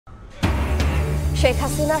শেখ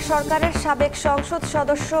হাসিনা সরকারের সাবেক সংসদ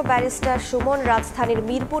সদস্য ব্যারিস্টার সুমন রাজধানীর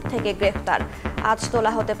মিরপুর থেকে গ্রেফতার। আজ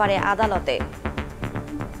তোলা হতে পারে আদালতে।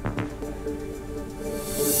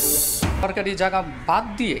 সরকারি জায়গা বাদ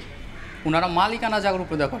দিয়ে ওনারা মালিকানা জায়গার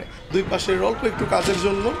উপর করে দুই পাশের অল্প একটু কাজের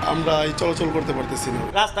জন্য আমরা এই চলাচল করতে পারতেছি না।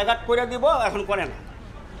 রাস্তাঘাট করে দিব, এখন করে না,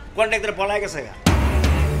 কন্ট্রাক্টর পলায় গেছে।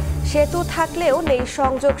 সেতু থাকলেও নেই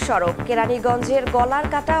সংযোগ সড়ক। কেরানীগঞ্জের গলার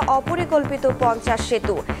কাটা অপরিকল্পিত 50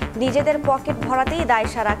 সেতু। নিজেদের পকেট ভরাতেই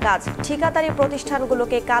দায়সারা কাজ। ঠিকাদারি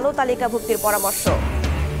প্রতিষ্ঠানগুলোকে কালো তালিকাভুক্তির পরামর্শ।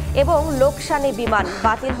 এবং লোকসানি বিমান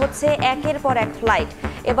বাতিল হচ্ছে একের পর এক ফ্লাইট।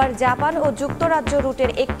 এবার জাপান ও যুক্তরাজ্য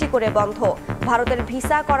রুটের একটি করে বন্ধ। ভারতের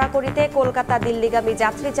ভিসা কড়াকড়িতে কলকাতা দিল্লিগামী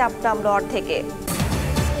যাত্রী চাপ নামল অর্ধেকে।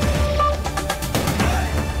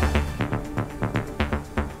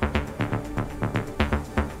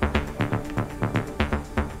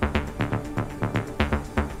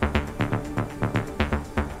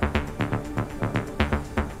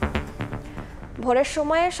 ভোরের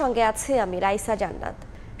সময়ের সঙ্গে আছি আমি রাইসা জান্নাত।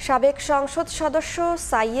 সাবেক সংসদ সদস্য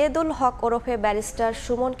সাইয়েদুল হক ওরফে ব্যারিস্টার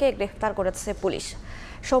সুমনকে গ্রেফতার করেছে পুলিশ।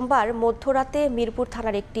 সোমবার মধ্যরাতে মিরপুর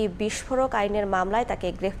থানার একটি বিস্ফোরক আইনের মামলায় তাকে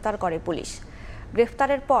গ্রেফতার করে পুলিশ।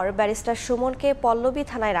 গ্রেফতারের পর ব্যারিস্টার সুমনকে পল্লবী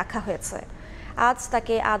থানায় রাখা হয়েছে। আজ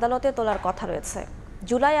তাকে আদালতে তোলার কথা রয়েছে।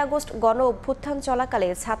 জুলাই আগস্ট গণ অভ্যুত্থান চলাকালে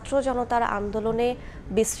ছাত্র জনতার আন্দোলনে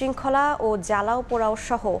বিশৃঙ্খলা ও জ্বালাও পোড়াও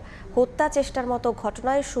সহ হত্যা চেষ্টার মতো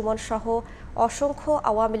ঘটনায় সুমন সহ অসংখ্য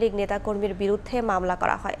আওয়ামী লীগ নেতাকর্মীর বিরুদ্ধে মামলা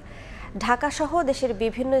করা হয়। ঢাকা সহ দেশের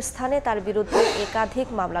বিভিন্ন স্থানে তার বিরুদ্ধে একাধিক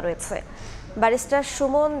মামলা রয়েছে। ব্যারিস্টার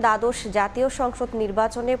সুমন দ্বাদশ জাতীয় সংসদ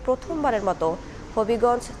নির্বাচনে প্রথমবারের মতো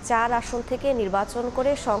হবিগঞ্জ 4 আসন থেকে নির্বাচন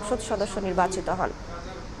করে সংসদ সদস্য নির্বাচিত হন।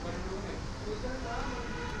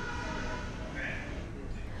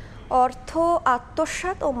 অর্থ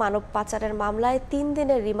আত্মসাৎ ও মানব পাচারের মামলায় 3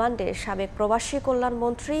 দিনের রিমান্ডে সাবেক প্রবাসী কল্যাণ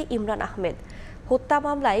মন্ত্রী ইমরান আহমেদ। হত্যা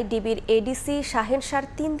মামলায় ডিবির এডিসি শাহেন শাহর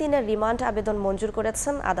 3 দিনের রিমান্ড আবেদন মঞ্জুর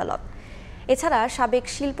করেছেন আদালত। এছাড়া সাবেক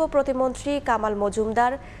শিল্প প্রতিমন্ত্রী কামাল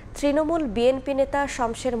মজুমদার, তৃণমূল বিএনপি নেতা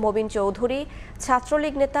শমশের মবিন চৌধুরী,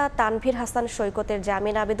 ছাত্রলীগ নেতা তানভীর হাসান সৈকতের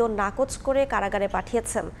জামিন আবেদন নাকচ করে কারাগারে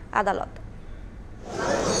পাঠিয়েছেন আদালত।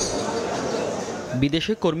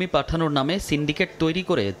 বিদেশে কর্মী পাঠানোর নামে সিন্ডিকেট তৈরি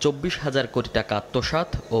করে 24,000 কোটি টাকা আত্মসাৎ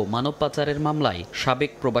ও মানব পাচারের মামলায়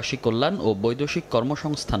সাবেক প্রবাসী কল্যাণ ও বৈদেশিক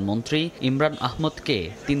কর্মসংস্থান মন্ত্রী ইমরান আহমদকে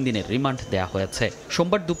 3 দিনের রিমান্ড দেওয়া হয়েছে।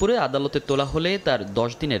 সোমবার দুপুরে আদালতে তোলা হলে তার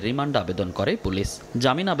 10 দিনের রিমান্ড আবেদন করে পুলিশ।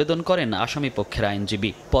 জামিন আবেদন করেন আসামি পক্ষের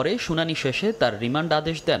আইনজীবী। পরে শুনানি শেষে তার রিমান্ড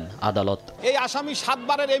আদেশ দেন আদালত। এই আসামি 7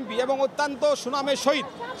 বারের এমপি এবং অত্যন্ত সুনামের সহিত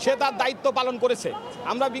সে তার দায়িত্ব পালন করেছে।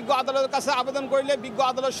 আমরা বিজ্ঞ আদালতের কাছে আবেদন করলে বিজ্ঞ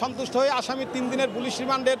আদালত সন্তুষ্ট হয়ে আসামি 3 দিনের পুলিশ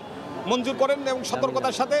রিমান্ডের মঞ্জুর করেন এবং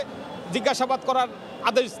সতর্কতার সাথে জিজ্ঞাসাবাদ করার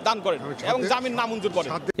আদেশ দান করেন এবং জামিন নামঞ্জুর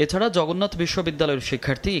করেন। এছাড়া জগন্নাথ বিশ্ববিদ্যালয়ের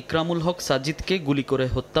শিক্ষার্থী ইকরামুল হক সাজিদকে গুলি করে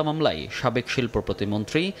হত্যা মামলায় সাবেক শিল্প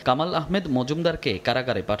প্রতিমন্ত্রী কামাল আহমেদ মজুমদারকে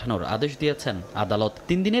কারাগারে পাঠানোর আদেশ দিয়েছেন আদালত।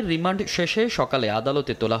 3 দিনের রিমান্ড শেষে সকালে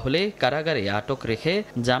আদালতে তোলা হলে কারাগারে আটক রেখে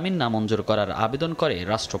জামিন নামঞ্জুর করার আবেদন করে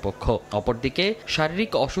রাষ্ট্রপক্ষ। অপরদিকে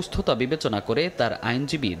শারীরিক অসুস্থতা বিবেচনা করে তার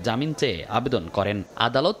আইনজীবী জামিন চেয়ে আবেদন করেন।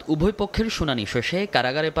 আদালত উভয় পক্ষের শুনানি শেষে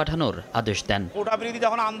কারাগারে পাঠানোর আদেশ দেন। কোটা বিরোধী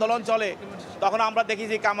যখন আন্দোলন চলে তখন আমরা দেখি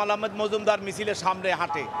যে কামাল আহমেদ মজুমদার মিছিলের সামনে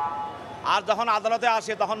হাঁটে, আর যখন আদালতে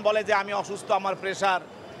আসে তখন বলে যে আমি অসুস্থ, আমার প্রেশার,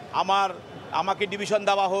 আমাকে ডিভিশন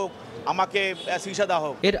দেওয়া হোক, আমাকে চিকিৎসা দেওয়া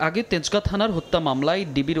হোক। এর আগে তেজগাঁ থানার হত্যা মামলায়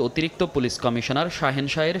ডিবির অতিরিক্ত পুলিশ কমিশনার শাহেন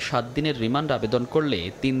শাহের 7 দিনের রিমান্ড আবেদন করলে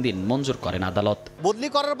 3 দিন মঞ্জুর করেন আদালত। বদলি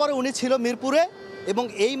করার পরে উনি ছিল মিরপুরে এবং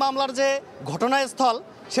এই মামলার যে ঘটনাস্থল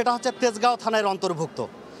সেটা হচ্ছে তেজগাঁও থানার অন্তর্ভুক্ত।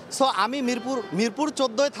 সো আমি মিরপুর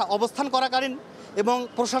 14 অবস্থান করাকালীন এবং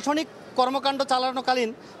প্রশাসনিক কর্মকাণ্ড চালানোকালীন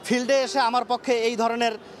ফিল্ডে এসে আমার পক্ষে এই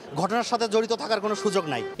ধরনের ঘটনার সাথে জড়িত থাকার কোনো সুযোগ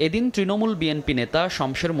নাই। এদিন তৃণমূল বিএনপি নেতা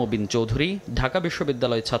শমশের মবিন চৌধুরী, ঢাকা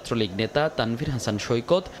বিশ্ববিদ্যালয় ছাত্রলীগ নেতা তানভীর হাসান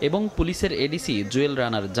সৈকত এবং পুলিশের এডিসি জুয়েল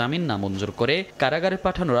রানার জামিন নামঞ্জুর করে কারাগারে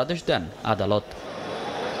পাঠানোর আদেশ দেন আদালত।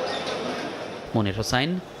 মনির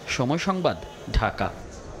হোসাইন, সময় সংবাদ, ঢাকা।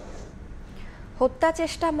 হত্যা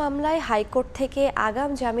চেষ্টা মামলায় হাইকোর্ট থেকে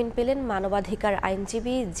আগাম জামিন পেলেন মানবাধিকার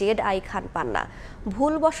আইনজীবী জেড.আই খান পান্না।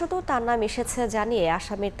 ভুলবশত তার নাম এসেছে জানিয়ে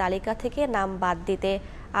আসামির তালিকা থেকে নাম বাদ দিতে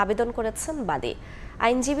আবেদন করেছেন বাদী।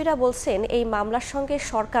 আইনজীবীরা বলছেন এই মামলার সঙ্গে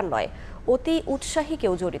সরকার নয়, অতি উৎসাহী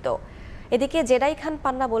কেউ জড়িত। এদিকে জেড.আই খান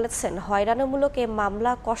পান্না বলেছেন হয়রানিমূলক এ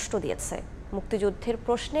মামলা কষ্ট দিয়েছে। মুক্তিযুদ্ধের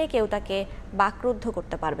প্রশ্নে কেউ তাকে বাকরুদ্ধ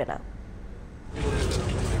করতে পারবে না।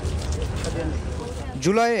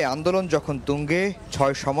 জুলাইয়ে আন্দোলন যখন তুঙ্গে,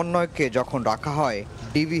 6 সমন্বয়ককে যখন রাখা হয়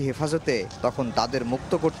ডিবি হেফাজতে, তখন তাদের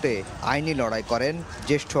মুক্ত করতে আইনি লড়াই করেন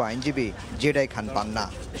জ্যেষ্ঠ আইনজীবী জেড.আই খান পান্না।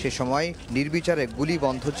 সে সময় নির্বিচারে গুলি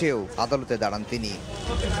বন্ধ চেয়েও আদালতে দাঁড়ান তিনি।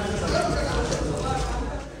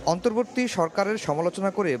 অন্তর্বর্তী সরকারের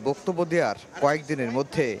সমালোচনা করে বক্তব্য দেওয়ার কয়েকদিনের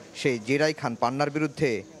মধ্যে সেই জেরাই খান পান্নার বিরুদ্ধে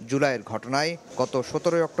জুলাইয়ের ঘটনায় গত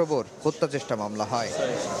 17 অক্টোবর হত্যাচেষ্টা মামলা হয়।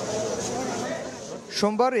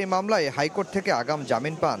 সোমবার এই মামলায় হাইকোর্ট থেকে আগাম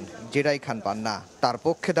জামিন পান জেরাই খান পান্না। তার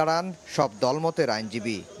পক্ষে দাঁড়ান সব দলমতের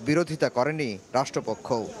আইনজীবী, বিরোধিতা করেনি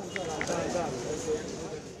রাষ্ট্রপক্ষও।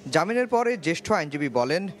 জামিনের পরে জ্যেষ্ঠ আইনজীবী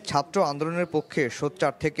বলেন, ছাত্র আন্দোলনের পক্ষে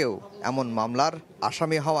সোচ্চার থেকেও এমন মামলার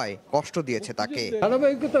আসামি হওয়ায় কষ্ট দিয়েছে তাকে।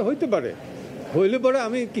 ধারাবাহিকতা হইতে পারে, হইলে পরে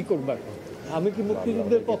আমি কি করব? আমি কি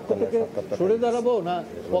মুক্তিযুদ্ধের পক্ষ থেকে সরে দাঁড়াবো, না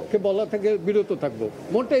পক্ষে বলা থেকে বিরত থাকবো?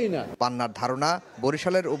 মোটেই না। পান্নার ধারণা,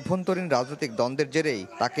 বরিশালের অভ্যন্তরীণ রাজনৈতিক দ্বন্দ্বের জেরেই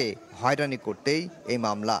তাকে হয়রানি করতেই এই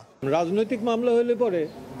মামলা। রাজনৈতিক মামলা হইলে পরে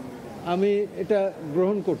আমি এটা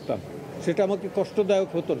গ্রহণ করতাম, সেটা আমাকে কষ্টদায়ক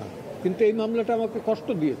হতো না, কিন্তু এই মামলাটা আমাকে কষ্ট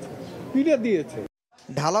দিয়েছে, পীড়া দিয়েছে।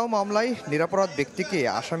 ঢালাও মামলায় নিরপরাধ ব্যক্তিকে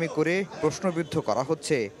আসামি করে প্রশ্নবিদ্ধ করা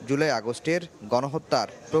হচ্ছে জুলাই আগস্টের গণহত্যার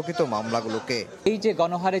প্রকৃত মামলাগুলোকে। এই যে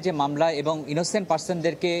গণহারে যে মামলা এবং ইনোসেন্ট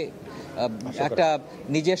পার্সনদেরকে একটা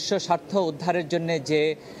নিজস্ব স্বার্থ উদ্ধারের জন্য যে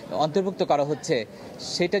অন্তর্ভুক্ত করা হচ্ছে,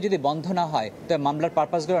 সেটা যদি বন্ধ না হয় তো মামলার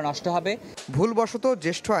পারপাসগুলো নষ্ট হবে। ভুলবশত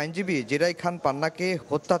জ্যেষ্ঠ আইনজীবী জেরাই খান পান্নাকে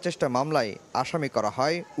হত্যা চেষ্টা মামলায় আসামি করা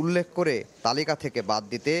হয় উল্লেখ করে তালিকা থেকে বাদ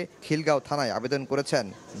দিতে খিলগাঁও থানায় আবেদন করেছেন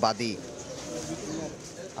বাদী।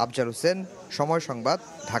 আফজাল হোসেন, সময় সংবাদ,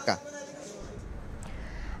 ঢাকা।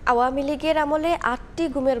 আওয়ামী লীগের আমলে 8টি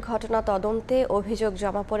গুমের ঘটনা তদন্তে অভিযোগ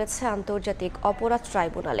জমা পড়েছে আন্তর্জাতিক অপরাধ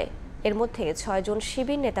ট্রাইব্যুনালে। এর মধ্যে 6 জন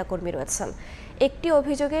শিবির নেতাকর্মী রয়েছেন। একটি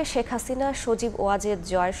অভিযোগে শেখ হাসিনা, সজীব ওয়াজেদ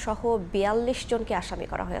জয় সহ 42 জনকে আসামি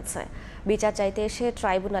করা হয়েছে। বিচার চাইতে এসে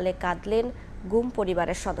ট্রাইব্যুনালে কাঁদলেন গুম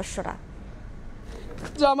পরিবারের সদস্যরা।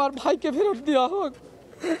 যে আমার ভাইকে ফেরত দেওয়া হোক,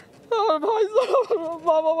 আমার ভাই,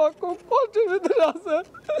 বাবা মা খুব কষ্টের ভিতরে আছে,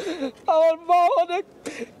 আমার মা অনেক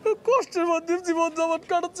কষ্টের মধ্যে জীবনযাপন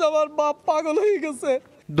কাটাচ্ছে, আমার বাপ পাগল হয়ে গেছে।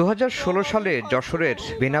 2016 সালে যশোরের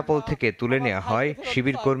বেনাপোল থেকে তুলে নেওয়া হয়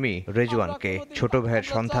শিবির কর্মী রেজওয়ানকে। ছোট ভাইয়ের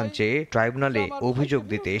সন্ধান চেয়ে ট্রাইব্যুনালে অভিযোগ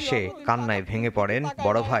দিতে এসে কান্নায় ভেঙে পড়েন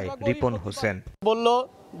বড় ভাই রিপন হোসেন। বলল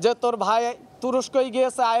যে তোর ভাই তুরস্কই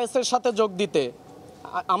গিয়েছে আইএস এর সাথে যোগ দিতে,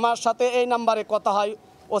 আমার সাথে এই নাম্বারে কথা হয়,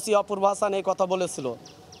 ওসি অপূর্ব হাসান এই কথা বলেছিল।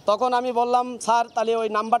 তখন আমি বললাম, স্যার তাহলে ওই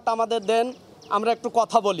নাম্বারটা আমাদের দেন, আমরা একটু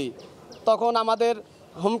কথা বলি। তখন আমাদের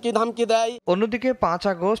হুমকি ধামকি দেয়। অন্যদিকে 5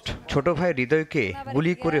 আগস্ট ছোট ভাই হৃদয়কে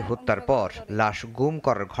গুলি করে হত্যার পর লাশ গুম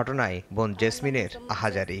করার ঘটনায় বোন জেসমিনের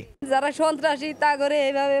আহাজারি। যারা সন্ত্রাসী তা করে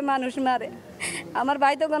এইভাবে মানুষ মারে। আমার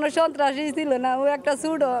ভাই তো কোনো সন্ত্রাসী ছিল না, ও একটা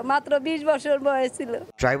ছোট, মাত্র 20 বছর বয়স ছিল।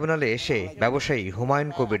 ট্রাইব্যুনালে এসে ব্যবসায়ী হুমায়ুন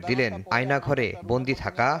কবির দিলেন আয়না ঘরে বন্দি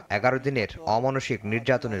থাকা 11 দিনের অমানসিক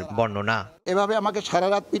নির্যাতনের বর্ণনা। এভাবে আমাকে সারা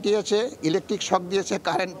রাত পিটিয়েছে, ইলেকট্রিক শক দিয়েছে,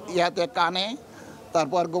 কারেন্ট কানে,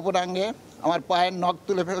 তারপর গোপনাঙ্গে আমার পায়ের নখ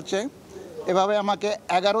তুলে ফেলছে। এভাবে আমাকে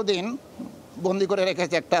 11 দিন বন্দি করে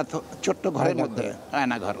রেখেছে একটা ছোট্ট ঘরের মধ্যে,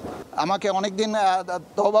 আয়না ঘর। আমাকে অনেকদিন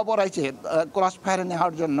তওবা পড়াইছে ক্রস ফায়ারে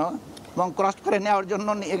নেওয়ার জন্য, এবং ক্রস ফায়ারে নেওয়ার জন্য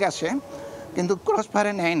নিয়ে গেছে, কিন্তু ক্রস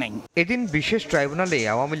ফায়ারে নেয় নাই। এদিন বিশেষ ট্রাইব্যুনালে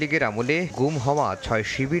আওয়ামী লীগের আমলে গুম হওয়া 6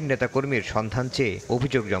 শিবির নেতাকর্মীর সন্ধান চেয়ে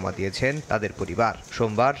অভিযোগ জমা দিয়েছেন তাদের পরিবার।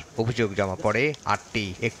 সোমবার অভিযোগ জমা পড়ে 8টি।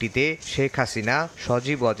 একটিতে শেখ হাসিনা,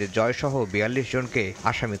 সজীব ওয়াজেদ জয় সহ 42 জনকে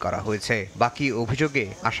আসামি করা হয়েছে। বাকি অভিযোগে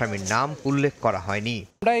আসামির নাম উল্লেখ করা হয়নি।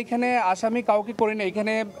 আমরা এখানে আসামি কাউকে করি না,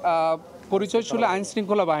 এখানে পরিচয় ছিল আইন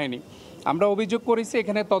শৃঙ্খলা বাহিনী। আমরা অভিযোগ করেছি,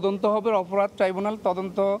 এখানে তদন্ত হবে, অপরাধ ট্রাইব্যুনাল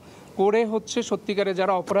তদন্ত করে সত্যিকারে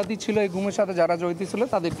যারা অপরাধী ছিল, এই গুমের সাথে যারা জড়িত ছিল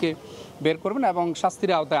তাদেরকে বের করবেন এবং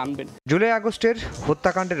শাস্তির আওতায় আনবেন। জুলাই আগস্টের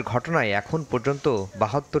হত্যাকাণ্ডের ঘটনায় এখন পর্যন্ত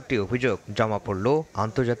 72টি অভিযোগ জমা পড়ল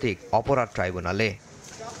আন্তর্জাতিক অপরাধ ট্রাইব্যুনালে।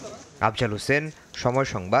 আফজাল হোসেন, সময়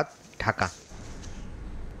সংবাদ, ঢাকা।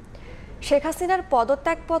 শেখ হাসিনার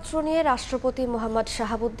পদত্যাগপত্র নিয়ে রাষ্ট্রপতি মোহাম্মদ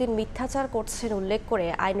শাহাবুদ্দিন মিথ্যাচার করছেন উল্লেখ করে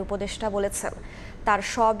আইন উপদেষ্টা বলেছেন, তার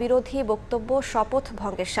স্ববিরোধী বক্তব্য শপথ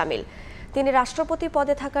ভঙ্গের শামিল। তিনি রাষ্ট্রপতি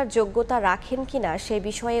পদে থাকার যোগ্যতা রাখেন কিনা সে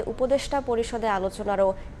বিষয়ে উপদেষ্টা পরিষদে আলোচনারও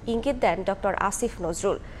ইঙ্গিত দেন ডক্টর আসিফ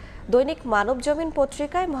নজরুল। দৈনিক মানবজমিন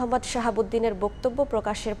পত্রিকায় মোহাম্মদ শাহাবুদ্দিনের বক্তব্য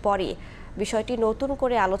প্রকাশের পরই বিষয়টি নতুন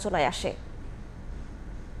করে আলোচনায় আসে।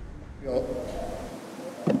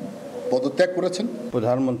 পদত্যাগ করেছেন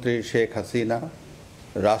প্রধানমন্ত্রী শেখ হাসিনা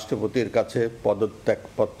রাষ্ট্রপতির কাছে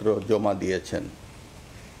পদত্যাগপত্র জমা দিয়েছেন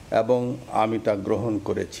এবং আমি তা গ্রহণ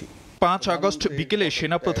করেছি। 5 আগস্ট বিকেলে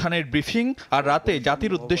সেনাপ্রধানের ব্রিফিং আর রাতে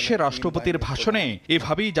জাতির উদ্দেশ্যে রাষ্ট্রপতির ভাষণে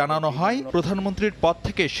এভাবেই জানানো হয় প্রধানমন্ত্রীর পদ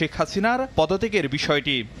থেকে শেখ হাসিনার পদত্যাগের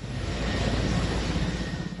বিষয়টি।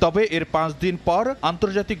 তবে এর 5 দিন পর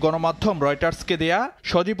আন্তর্জাতিক গণমাধ্যম রয়টার্সকে দেয়া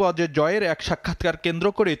সজীব ওয়াজেদ জয়ের এক সাক্ষাৎকার কেন্দ্র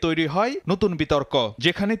করে তৈরি হয় নতুন বিতর্ক,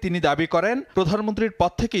 যেখানে তিনি দাবি করেন প্রধানমন্ত্রীর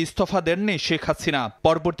পদ থেকে ইস্তফা দেননি শেখ হাসিনা।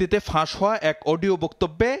 পরবর্তীতে ফাঁস হওয়া এক অডিও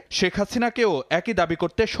বক্তব্যে শেখ হাসিনাকেও একই দাবি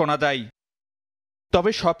করতে শোনা যায়।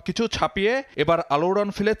 তবে সবকিছু ছাপিয়ে এবার আলোড়ন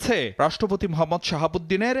ফেলেছে রাষ্ট্রপতি মোহাম্মদ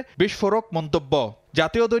শাহাবুদ্দিনের বিস্ফোরক মন্তব্য।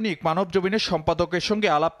 জাতীয় দৈনিক মানবজমিনের সম্পাদকের সঙ্গে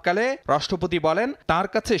আলাপকালে রাষ্ট্রপতি বলেন, তার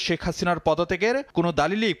কাছে শেখ হাসিনার পদত্যাগের কোনো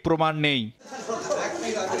দালিলিক প্রমাণ নেই।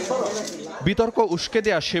 বিতর্ক উস্কে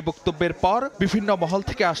দেয়া সে বক্তব্যের পর বিভিন্ন মহল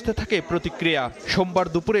থেকে আসতে থাকে প্রতিক্রিয়া। সোমবার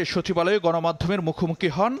দুপুরে সচিবালয়ে গণমাধ্যমের মুখোমুখি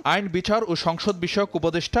হন আইন, বিচার ও সংসদ বিষয়ক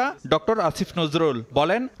উপদেষ্টা ডক্টর আসিফ নজরুল।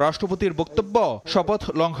 বলেন, রাষ্ট্রপতির বক্তব্য শপথ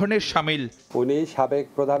লঙ্ঘনের শামিল। উনি সাবেক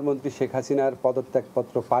প্রধানমন্ত্রী শেখ হাসিনার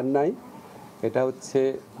পদত্যাগপত্র পান নাই, এটা হচ্ছে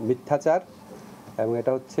মিথ্যাচার এবং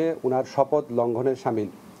এটা হচ্ছে উনার শপথ লঙ্ঘনের শামিল।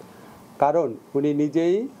 কারণ উনি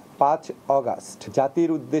নিজেই 5 অগাস্ট জাতির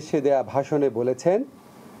উদ্দেশ্যে দেয়া ভাষণে বলেছেন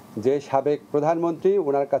যে সাবেক প্রধানমন্ত্রী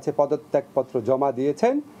ওনার কাছে পদত্যাগপত্র জমা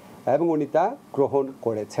দিয়েছেন এবং উনি তা গ্রহণ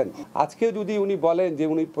করেছেন। আজকে যদি উনি বলেন যে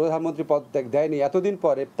উনি প্রধানমন্ত্রী পদত্যাগ দেয়নি এতদিন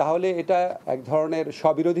পরে, তাহলে এটা এক ধরনের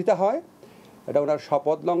স্ববিরোধিতা হয়, এটা ওনার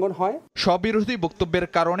শপথ লঙ্ঘন হয়। স্ববিরোধী বক্তব্যের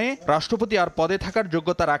কারণে রাষ্ট্রপতি আর পদে থাকার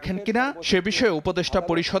যোগ্যতা রাখেন কিনা সে বিষয়ে উপদেষ্টা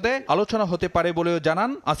পরিষদে আলোচনা হতে পারে বলেও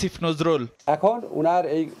জানান আসিফ নজরুল। এখন উনার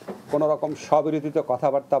এই কোন রকম স্ববিরোধিত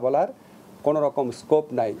কথাবার্তা বলার কোন রকম স্কোপ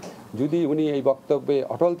নাই। যদি উনি এই বক্তব্যে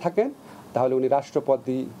অটল থাকেন, তাহলে উনি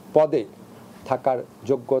রাষ্ট্রপতি পদে থাকার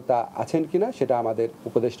যোগ্যতা আছেন কিনা সেটা আমাদের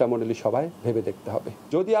উপদেষ্টা মণ্ডলী সভায় ভেবে দেখতে হবে।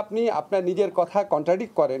 যদি আপনি আপনার নিজের কথা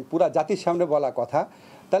কন্ট্রাডিক্ট করেন, পুরা জাতির সামনে বলা কথা,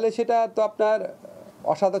 তাহলে সেটা তো আপনার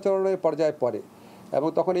অসদাচরণের পর্যায়ে পড়ে এবং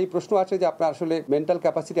তখন এই প্রশ্ন আছে যে আপনার আসলে মেন্টাল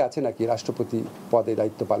ক্যাপাসিটি আছে নাকি রাষ্ট্রপতি পদে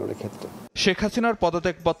দায়িত্ব পালনের ক্ষেত্রে। শেখ হাসিনার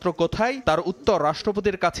পদত্যাগপত্র কোথায়, তার উত্তর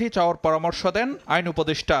রাষ্ট্রপতির কাছেই চাওয়ার পরামর্শ দেন আইন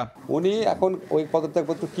উপদেষ্টা। উনি এখন ওই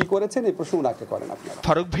পদত্যাগপত্র কি করেছেন এই প্রশ্ন উনাকে করেন আপনারা।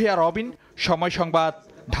 ফারুক ভাইয়া, রবিন, সময় সংবাদ,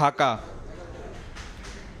 ঢাকা।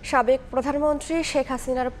 সাবেক প্রধানমন্ত্রী শেখ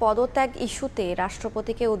হাসিনার পদত্যাগ ইস্যুতে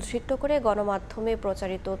রাষ্ট্রপতিকে উদ্ধৃত করে গণমাধ্যমে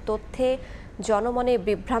প্রচারিত তথ্যে জনমনে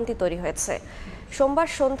বিভ্রান্তি তৈরি হয়েছে। সোমবার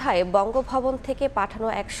সন্ধ্যায় বঙ্গভবন থেকে পাঠানো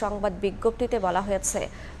এক সংবাদ বিজ্ঞপ্তিতে বলা হয়েছে,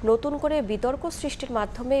 নতুন করে বিতর্ক সৃষ্টির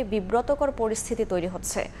মাধ্যমে বিব্রতকর পরিস্থিতি তৈরি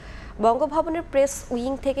হচ্ছে। বঙ্গভবনের প্রেস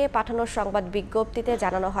উইং থেকে পাঠানো সংবাদ বিজ্ঞপ্তিতে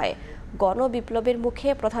জানানো হয়, গণবিপ্লবের মুখে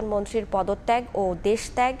প্রধানমন্ত্রীর পদত্যাগ ও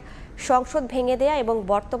দেশত্যাগ, সংসদ ভেঙে দেয়া এবং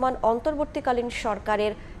বর্তমান অন্তর্বর্তীকালীন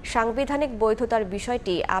সরকারের সাংবিধানিক বৈধতার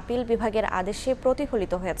বিষয়টি আপিল বিভাগের আদেশে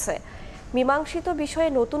প্রতিফলিত হয়েছে। মীমাংসিত বিষয়ে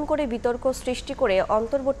নতুন করে বিতর্ক সৃষ্টি করে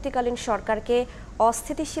অন্তর্বর্তীকালীন সরকারকে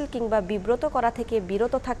অস্থিতিশীল কিংবা বিব্রত করা থেকে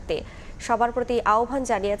বিরত থাকতে সবার প্রতি আহ্বান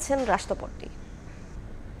জানিয়েছেন রাষ্ট্রপতি।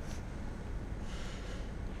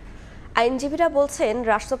 আইনজীবীরা বলছেন,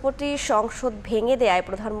 রাষ্ট্রপতি সংসদ ভেঙে দেয়ায়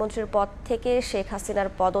প্রধানমন্ত্রীর পদ থেকে শেখ হাসিনার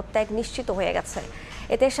পদত্যাগ নিশ্চিত হয়ে গেছে।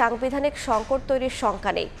 এতে সাংবিধানিক সংকট তৈরির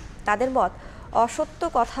শঙ্কা নেই। তাদের মত, অসত্য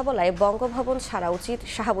কথা বলায় বঙ্গভবন ছাড়া উচিত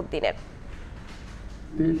শাহাবুদ্দিনের।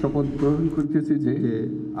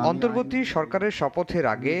 অন্তর্বর্তী সরকারের শপথের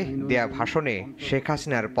আগে দেয়া ভাষণে শেখ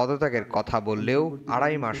হাসিনার পদত্যাগের কথা বললেও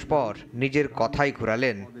 2.5 মাস পর নিজের কথাই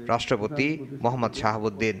ঘুরালেন রাষ্ট্রপতি মোহাম্মদ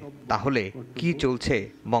শাহাবুদ্দিন। তাহলে কি চলছে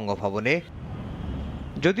বঙ্গভবনে?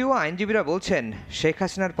 যদিও আইনজীবীরা বলছেন, শেখ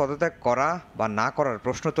হাসিনার পদত্যাগ করা বা না করার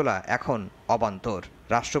প্রশ্ন তোলা এখন অবান্তর।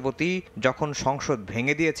 রাষ্ট্রপতি যখন সংসদ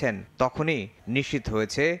ভেঙে দিয়েছেন তখনই নিশ্চিত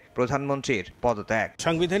হয়েছে প্রধানমন্ত্রীর পদত্যাগ।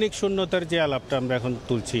 সাংবিধানিক শূন্যতার যে আলাপটা আমরা এখন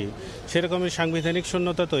তুলছি, সেরকমই সাংবিধানিক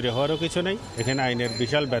শূন্যতা তৈরি হওয়ারও কিছু নেই, এখানে আইনের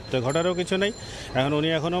বিশাল ব্যত্যয় ঘটারও কিছু নেই। এখন উনি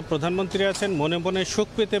এখনও প্রধানমন্ত্রী আছেন, মনে মনে সুখ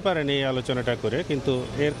পেতে পারেন এই আলোচনাটা করে, কিন্তু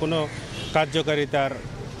এর কোনো কার্যকারিতার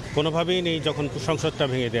কোনোভাবেই নেই যখন সংসদটা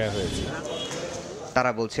ভেঙে দেওয়া হয়েছে।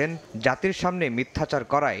 তারা বলছেন, জাতির সামনে মিথ্যাচার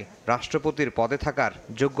করায় রাষ্ট্রপতির পদে থাকার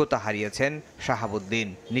যোগ্যতা হারিয়েছেন শাহাবুদ্দিন।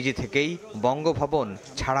 নিজে থেকেই বঙ্গভবন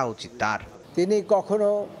ছাড়া উচিত তার। তিনি কখনো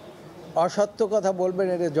অসত্য কথা বলবেন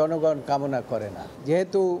এটা জনগণ কামনা করে না।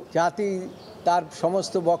 যেহেতু জাতি তার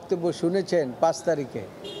সমস্ত বক্তব্য শুনেছেন 5 তারিখে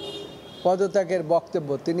পদত্যাগের বক্তব্য,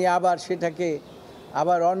 তিনি আবার সেটাকে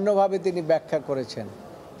অন্যভাবে তিনি ব্যাখ্যা করেছেন।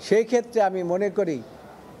 সেই ক্ষেত্রে আমি মনে করি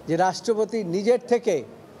যে রাষ্ট্রপতি নিজের থেকে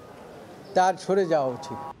তার সরে যাওয়া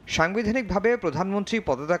উচিত। সাংবিধানিকভাবে প্রধানমন্ত্রী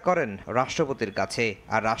পদত্যাগ করেন রাষ্ট্রপতির কাছে,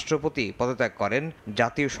 আর রাষ্ট্রপতি পদত্যাগ করেন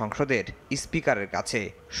জাতীয় সংসদের স্পিকারের কাছে।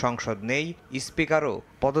 সংসদ নেই, স্পিকারও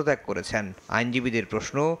পদত্যাগ করেছেন। আইনজীবীদের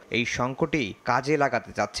প্রশ্ন, এই সংকটই কাজে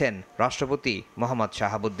লাগাতে চাচ্ছেন রাষ্ট্রপতি মোহাম্মদ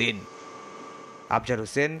শাহাবুদ্দিন। আফজার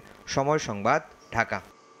হোসেন, সময় সংবাদ, ঢাকা।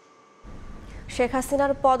 শেখ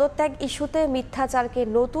হাসিনার পদত্যাগ ইস্যুতে মিথ্যাচারকে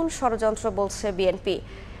নতুন ষড়যন্ত্র বলছে বিএনপি।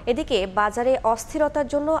 এদিকে বাজারে অস্থিরতার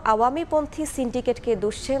জন্য আওয়ামীপন্থী সিন্ডিকেটকে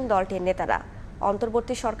দুষছেন দলটির নেতারা।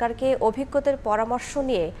 অন্তর্বর্তী সরকারকে অভিজ্ঞতার পরামর্শ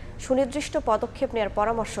নিয়ে সুনির্দিষ্ট পদক্ষেপ নেওয়ার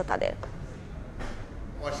পরামর্শ তাদের।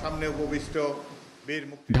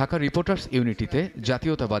 ঢাকা রিপোর্টার্স ইউনিটিতে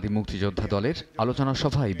জাতীয়তাবাদী মুক্তিযোদ্ধা দলের আলোচনা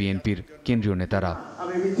সভায় বিএনপির কেন্দ্রীয় নেতারা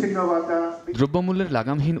দ্রব্যমূল্যের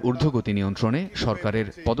লাগামহীন ঊর্ধ্বগতি নিয়ন্ত্রণে সরকারের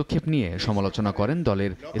পদক্ষেপ নিয়ে সমালোচনা করেন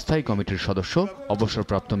দলের স্থায়ী কমিটির সদস্য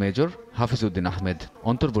অবসরপ্রাপ্ত মেজর হাফিজউদ্দিন আহমেদ।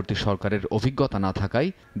 অন্তর্বর্তী সরকারের অভিজ্ঞতা না থাকায়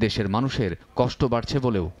দেশের মানুষের কষ্ট বাড়ছে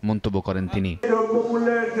বলেও মন্তব্য করেন তিনি।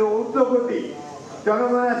 দ্রব্যমূল্যের যে ঊর্ধ্বগতি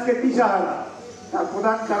জনগণ আজকে দিশাহারা, তার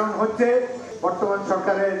প্রধান কারণ হচ্ছে বর্তমান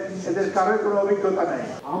সরকারের এদের কারোর কোনো অভিজ্ঞতা নেই।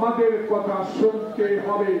 আমাদের কথা শুনতে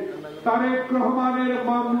হবে। তারেক রহমানের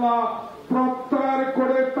মামলা প্রত্যাহার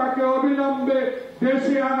করে তাকে অবিলম্বে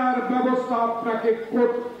দেশে আনার ব্যবস্থা আপনাকে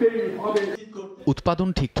করতেই হবে। উৎপাদন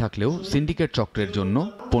ঠিক থাকলেও সিন্ডিকেট চক্রের জন্য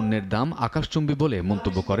পণ্যের দাম আকাশচুম্বী বলে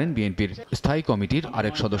মন্তব্য করেন বিএনপির স্থায়ী কমিটির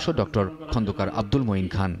আরেক সদস্য ডক্টর খন্দকার আব্দুল মঈন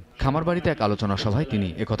খান। খামারবাড়িতে এক আলোচনা সভায় তিনি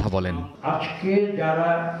একথা বলেন। আজকে যারা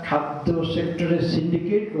খাদ্য সেক্টরে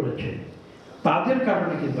সিন্ডিকেট করেছে তাদের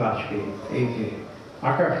কারণে কিন্তু আজকে এই যে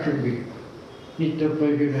আকাশচুম্বী নিত্য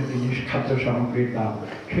প্রয়োজনীয় জিনিস খাদ্য সামগ্রীর দাম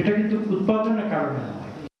সেটা কিন্তু উৎপাদনের কারণে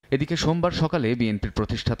নয়। এদিকে সোমবার সকালে বিএনপির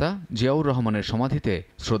প্রতিষ্ঠাতা জিয়াউর রহমানের সমাধিতে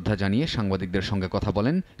শ্রদ্ধা জানিয়ে সাংবাদিকদের সঙ্গে কথা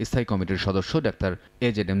বলেন স্থায়ী কমিটির সদস্য ডাক্তার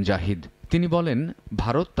AZM জাহিদ। তিনি বলেন,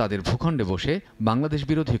 ভারত তাদের ভূখণ্ডে বসে বাংলাদেশ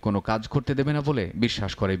বিরোধী কোনো কাজ করতে দেবে না বলে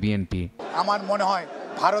বিশ্বাস করে বিএনপি। আমার মনে হয়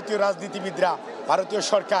ভারতীয় রাজনীতিবিদরা, ভারতীয়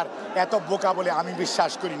সরকার এত বোকা বলে আমি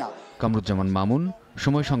বিশ্বাস করি না। কামরুজ্জামান মামুন,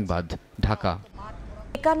 সময় সংবাদ, ঢাকা।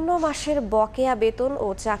 51 মাসের বকেয়া বেতন ও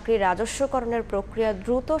চাকরির রাজস্বকরণের প্রক্রিয়া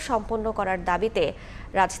দ্রুত সম্পন্ন করার দাবিতে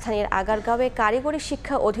রাজধানীর আগারগাঁওয়ে কারিগরি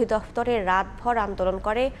শিক্ষা অধিদপ্তরে রাতভর আন্দোলন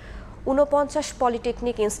করে 49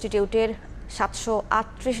 পলিটেকনিক ইনস্টিটিউটের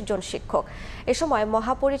 738 জন শিক্ষক। এ সময়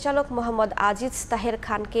মহাপরিচালক মোহাম্মদ আজিজ তাহের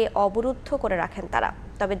খানকে অবরুদ্ধ করে রাখেন তারা।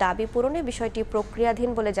 তবে দাবি পূরণে বিষয়টি প্রক্রিয়াধীন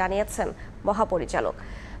বলে জানিয়েছেন মহাপরিচালক।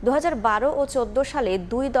 2012 ও 2014 সালে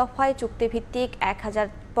 2 দফায় চুক্তিভিত্তিক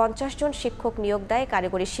 1050 জন শিক্ষক নিয়োগ দেয়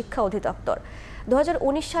কারিগরি শিক্ষা অধিদপ্তর।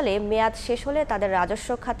 2019 সালে মেয়াদ শেষ হলে তাদের রাজস্ব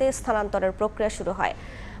খাতে স্থানান্তরের প্রক্রিয়া শুরু হয়।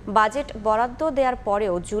 বাজেট বরাদ্দ দেওয়ার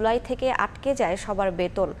পরেও জুলাই থেকে আটকে যায় সবার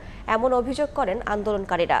বেতন, এমন অভিযোগ করেন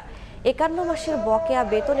আন্দোলনকারীরা। 51 মাসের বকেয়া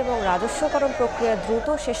বেতন এবং রাজস্বকরণ প্রক্রিয়া দ্রুত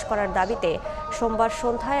শেষ করার দাবিতে সোমবার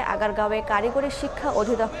সন্ধ্যায় আগারগাঁওয়ে কারিগরি শিক্ষা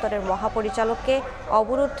অধিদপ্তরের মহাপরিচালককে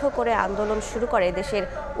অবরুদ্ধ করে আন্দোলন শুরু করে দেশের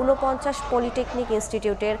 49 পলিটেকনিক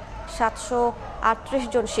ইনস্টিটিউটের 738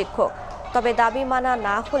 জন শিক্ষক। তবে দাবি মানা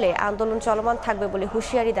না হলে আন্দোলন চলমান থাকবে বলে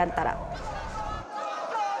হুঁশিয়ারি দেন তারা।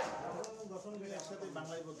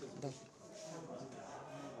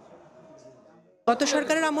 গত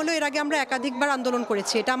সরকারের আমলে এর আগে আমরা একাধিকবার আন্দোলন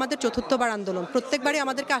করেছি, এটা আমাদের চতুর্থবার আন্দোলন। প্রত্যেকবারই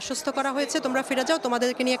আমাদেরকে আশ্বস্ত করা হয়েছে তোমরা ফিরে যাও,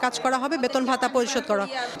 তোমাদেরকে নিয়ে কাজ করা হবে, বেতন ভাতা পরিশোধ করা।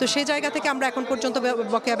 তো সেই জায়গা থেকে আমরা এখন পর্যন্ত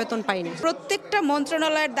বকেয়া বেতন পাইনি। প্রত্যেকটা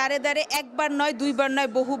মন্ত্রণালয়ের দ্বারে দ্বারে একবার নয়, দুইবার নয়,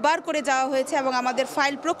 বহুবার করে যাওয়া হয়েছে এবং আমাদের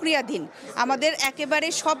ফাইল প্রক্রিয়াধীন। আমাদের একেবারে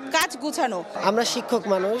সব কাজ গুছানো। আমরা শিক্ষক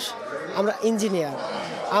মানুষ, আমরা ইঞ্জিনিয়ার,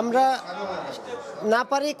 আমরা না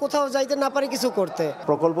পারি কোথাও যাইতে, না পারি কিছু করতে।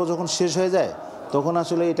 প্রকল্প যখন শেষ হয়ে যায় তখন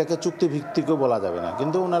আসলে এটাকে চুক্তিভিত্তিকও বলা যাবে না,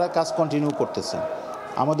 কিন্তু ওনারা কাজ কন্টিনিউ করতেছেন।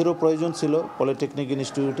 আমাদেরও প্রয়োজন ছিল, পলিটেকনিক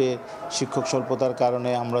ইনস্টিটিউটে শিক্ষক স্বল্পতার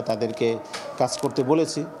কারণে আমরা তাদেরকে কাজ করতে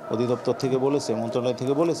বলেছি, অধিদপ্তর থেকে বলেছে, মন্ত্রণালয়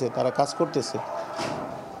থেকে বলেছে, তারা কাজ করতেছে।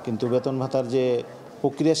 কিন্তু বেতন ভাতার যে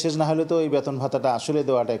প্রক্রিয়া শেষ না হলে তো এই বেতন ভাতাটা আসলে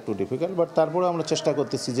দেওয়াটা একটু ডিফিকাল্ট, বাট তারপরে আমরা চেষ্টা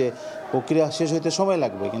করতেছি যে প্রক্রিয়া শেষ হইতে সময়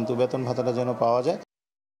লাগবে, কিন্তু বেতন ভাতাটা যেন পাওয়া যায়।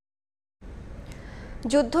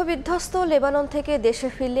 যুদ্ধবিধ্বস্ত লেবানন থেকে দেশে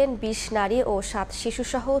ফিরলেন 20 নারী ও 7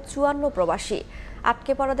 শিশুসহ 54 প্রবাসী।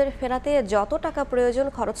 আটকে পড়াদের ফেরাতে যত টাকা প্রয়োজন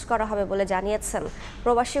খরচ করা হবে বলে জানিয়েছেন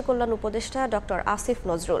প্রবাসী কল্যাণ উপদেষ্টা ডক্টর আসিফ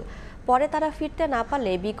নজরুল। পরে তারা ফিরতে না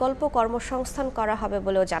পারলে বিকল্প কর্মসংস্থান করা হবে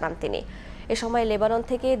বলেও জানান তিনি। এ সময় লেবানন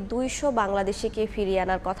থেকে 200 বাংলাদেশিকে ফিরিয়ে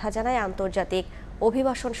আনার কথা জানায় আন্তর্জাতিক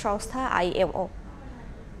অভিবাসন সংস্থা IMO।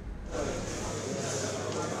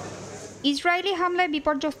 ইসরায়েলি হামলায়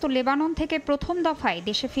বিপর্যস্ত লেবানন থেকে প্রথম দফায়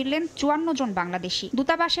দেশে ফিরলেন 54 জন বাংলাদেশি।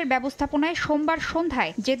 দূতাবাসের ব্যবস্থাপনায় সোমবার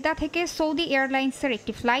সন্ধ্যায় জেদ্দা থেকে সৌদি এয়ারলাইন্সের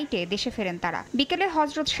একটি ফ্লাইটে দেশে ফেরেন তারা। বিকেলে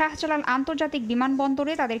হজরত শাহজালাল আন্তর্জাতিক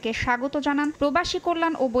বিমানবন্দরে তাদেরকে স্বাগত জানান প্রবাসী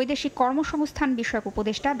কল্যাণ ও বৈদেশিক কর্মসংস্থান বিষয়ক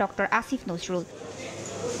উপদেষ্টা ডক্টর আসিফ নজরুল।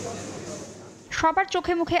 সবার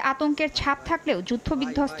চোখে মুখে আতঙ্কের ছাপ থাকলেও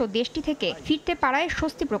যুদ্ধবিধ্বস্ত দেশটি থেকে ফিরতে পারায়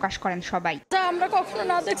স্বস্তি প্রকাশ করেন সবাই। আমরা কখনো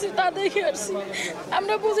না দেখছি তা দেখে আসছি,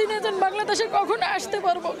 আমরা বুঝি না যে বাংলাদেশে কখনো আসতে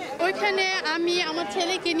পারবো। ওইখানে আমি আমার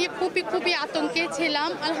ছেলেকে নিয়ে খুবই আতঙ্কে ছিলাম।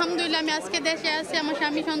 আলহামদুলিল্লাহ আমি আজকে দেশে আছি আমার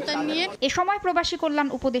স্বামী সন্তান নিয়ে। এ সময় প্রবাসী কল্যাণ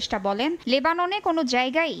উপদেষ্টা বলেন, লেবাননে কোনো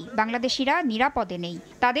জায়গায় বাংলাদেশিরা নিরাপদে নেই,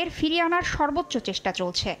 তাদের ফিরিয়ে আনার সর্বোচ্চ চেষ্টা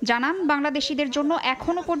চলছে। জানান বাংলাদেশিদের জন্য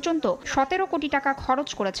এখনো পর্যন্ত 17 কোটি টাকা খরচ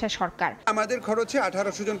করেছে সরকার। আমাদের খরচে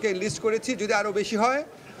 1800 জনকে লিস্ট করেছি। যদি আরও বেশি হয়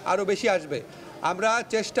আরও বেশি আসবে। আমরা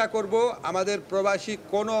চেষ্টা করব আমাদের প্রবাসী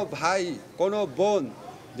কোনো ভাই কোনো বোন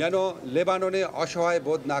যেন লেবাননে অসহায়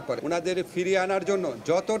বোধ না করে। ওনাদের ফিরিয়ে আনার জন্য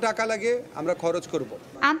যত টাকা লাগে আমরা খরচ করব।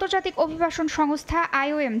 আন্তর্জাতিক অভিবাসন সংস্থা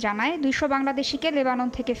IOM জানায় 200 বাংলাদেশিকে লেবানন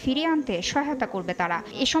থেকে ফিরিয়ে আনতে সহায়তা করবে তারা।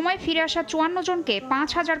 এ সময় ফিরে আসা 54 জনকে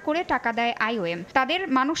 5000 করে টাকা দেয় IOM। তাদের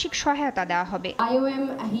মানসিক সহায়তা দেওয়া হবে। IOM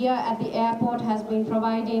here at the airport has been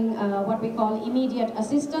providing what we call immediate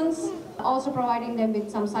assistance, also providing them with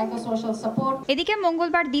some psychosocial support. এদিকে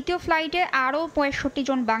মঙ্গলবার দ্বিতীয় ফ্লাইটে আরও 65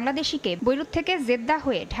 জন বাংলাদেশিকে বৈরুত থেকে জেদ্দা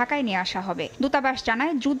হয়ে ঢাকায় নিয়ে আসা হবে। দূতাবাস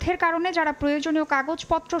জানায় যুদ্ধের কারণে যারা প্রয়োজনীয়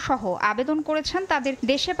কাগজপত্র সহ আবেদন করেছেন তাদের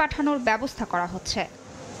দেশে পাঠানোর ব্যবস্থা করা হচ্ছে।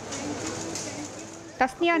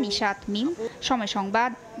 তাসনিয়া নিশাত মিম, সময়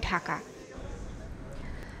সংবাদ, ঢাকা।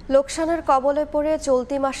 লোকসানের কবলে পড়ে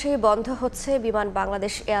চলতি মাসেই বন্ধ হচ্ছে বিমান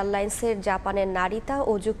বাংলাদেশ এয়ারলাইন্সের জাপানের নারিতা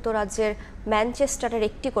ও যুক্তরাজ্যের ম্যানচেস্টারের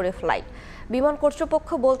একটি করে ফ্লাইট। বিমান কর্তৃপক্ষ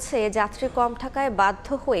বলছে যাত্রী কম থাকায় বাধ্য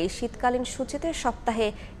হয়ে শীতকালীন সূচিতে সপ্তাহে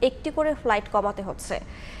একটি করে ফ্লাইট কমাতে হচ্ছে।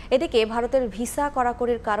 এদিকে ভারতের ভিসা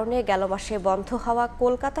কড়াকড়ির কারণে গেল মাসে বন্ধ হওয়া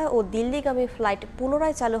কলকাতা ও দিল্লিগামী ফ্লাইট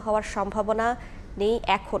পুনরায় চালু হওয়ার সম্ভাবনা নেই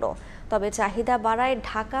এখনও। তবে চাহিদা বাড়ায়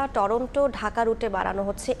ঢাকা টরন্টো ঢাকা রুটে বাড়ানো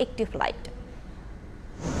হচ্ছে একটি ফ্লাইট।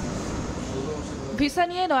 ভিসা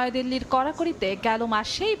নিয়ে নয়াদিল্লির কড়াকড়িতে গেল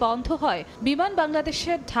মাসেই বন্ধ হয় বিমান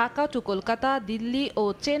বাংলাদেশের ঢাকা টু কলকাতা, দিল্লি ও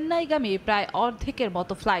চেন্নাইগামী প্রায় অর্ধেকের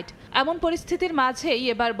মতো ফ্লাইট। এমন পরিস্থিতির মাঝেই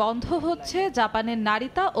এবার বন্ধ হচ্ছে জাপানের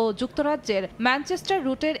নারিতা ও যুক্তরাজ্যের ম্যানচেস্টার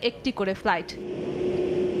রুটের একটি করে ফ্লাইট।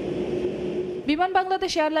 বিমান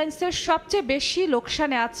বাংলাদেশ এয়ারলাইন্সের সবচেয়ে বেশি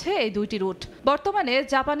লোকসানে আছে এই দুইটি রুট। বর্তমানে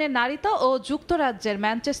জাপানের নারিতা ও যুক্তরাজ্যের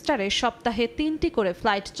ম্যানচেস্টারে সপ্তাহে 3টি করে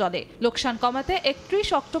ফ্লাইট চলে। লোকসান কমাতে 31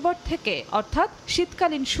 অক্টোবর থেকে অর্থাৎ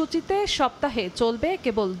শীতকালীন সূচিতে সপ্তাহে চলবে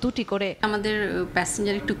কেবল 2টি করে। আমাদের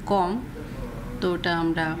প্যাসেঞ্জার একটু কম, তো ওটা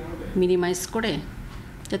আমরা মিনিমাইজ করে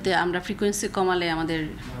যাতে আমরা ফ্রিকোয়েন্সি কমালে আমাদের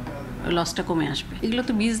লসটা কমে আসবে। এগুলো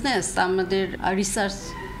তো বিজনেস, আমাদের রিসার্চ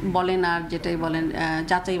বলেন আর যেটাই বলেন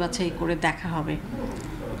যাচাই বাছাই করে দেখা হবে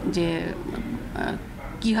যে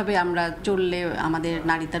কিভাবে আমরা চললে আমাদের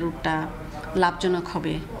নারিতা রুটটা লাভজনক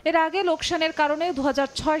হবে। এর আগে লোকসানের কারণে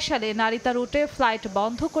 2006 সালে নারিতা রুটে ফ্লাইট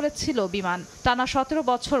বন্ধ করেছিল বিমান। টানা 17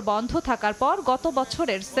 বছর বন্ধ থাকার পর গত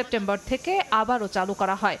বছরের সেপ্টেম্বর থেকে আবারও চালু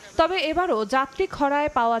করা হয়। তবে এবারও যাত্রী খরায়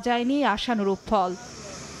পাওয়া যায়নি আশানুরূপ ফল।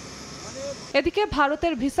 এদিকে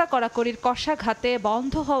ভারতের ভিসা কড়াকড়ির কষাঘাতে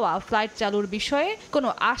বন্ধ হওয়া ফ্লাইট চালুর বিষয়ে কোনো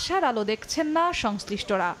আশার আলো দেখছেন না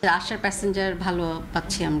সংশ্লিষ্টরা। আসার প্যাসেঞ্জার ভালো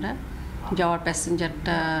পাচ্ছি আমরা, যাওয়ার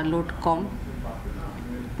প্যাসেঞ্জারটা লোড কম।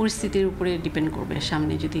 পরিস্থিতির উপরে ডিপেন্ড করবে,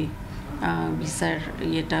 সামনে যদি ভিসার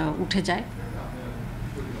ইয়েটা উঠে যায়,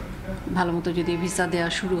 ভালো মতো যদি ভিসা দেওয়া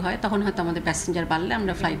শুরু হয় তখন হয়তো আমাদের প্যাসেঞ্জার বাড়লে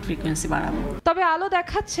আমরা ফ্লাইট ফ্রিকোয়েন্সি বাড়াবো। তবে আলো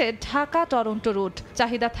দেখাচ্ছে ঢাকা টরন্টো রুট।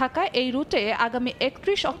 চাহিদা থাকায় এই রুটে আগামী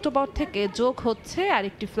 31 অক্টোবর থেকে যোগ হচ্ছে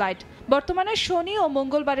আরেকটি ফ্লাইট। বর্তমানে শনি ও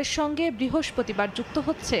মঙ্গলবারের সঙ্গে বৃহস্পতিবার যুক্ত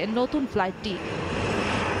হচ্ছে নতুন ফ্লাইটটি।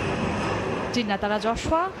 জিন্নাতারা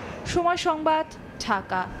জশওয়া, সময় সংবাদ,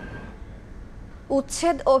 ঢাকা।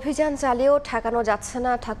 উচ্ছেদ অভিযান চালিয়েও ঠেকানো যাচ্ছে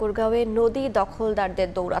না ঠাকুরগাঁওয়ে নদী দখলদারদের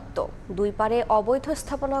দৌরাত্ম্য। দুই পারে অবৈধ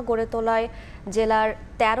স্থাপনা গড়ে তোলায় জেলার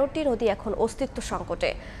 13টি নদী এখন অস্তিত্ব সংকটে।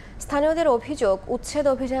 স্থানীয়দের অভিযোগ, উচ্ছেদ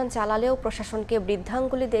অভিযান চালালেও প্রশাসনকে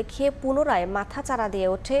বৃদ্ধাঙ্গুলি দেখিয়ে পুনরায় মাথাচাড়া দিয়ে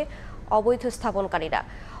ওঠে অবৈধ স্থাপনকারীরা।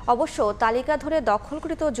 অবশ্য তালিকা ধরে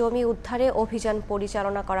দখলকৃত জমি উদ্ধারে অভিযান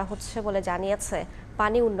পরিচালনা করা হচ্ছে বলে জানিয়েছে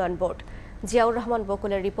পানি উন্নয়ন বোর্ড। জিয়াউর রহমান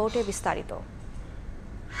বকুলের রিপোর্টে বিস্তারিত।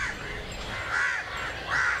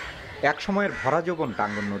 একসময়ের ভরা যৌবন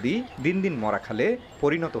টাঙ্গন নদী দিন দিন মরাখালে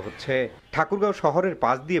পরিণত হচ্ছে। ঠাকুরগাঁও শহরের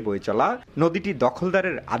পাশ দিয়ে বয়ে চলা নদীটি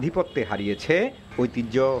দখলদারের আধিপত্যে হারিয়েছে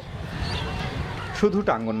ঐতিহ্য। শুধু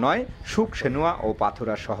টাঙ্গন নয়, সুখ, সেনুয়া ও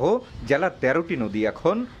পাথুরা সহ জেলার 13টি নদী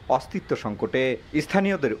এখন অস্তিত্ব সংকটে।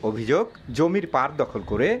 স্থানীয়দের অভিযোগ, জমির পাড় দখল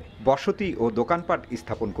করে বসতি ও দোকানপাট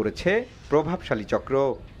স্থাপন করেছে প্রভাবশালী চক্র।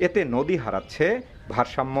 এতে নদী হারাচ্ছে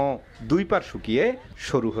ভারসাম্য, দুই পার শুকিয়ে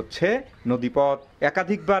সরু হচ্ছে নদীপথ।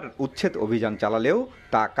 একাধিকবার উচ্ছেদ অভিযান চালালেও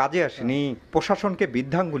তা কাজে আসেনি। প্রশাসনকে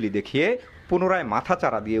বৃদ্ধাঙ্গুলি দেখিয়ে পুনরায়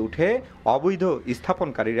মাথাচাড়া দিয়ে উঠে অবৈধ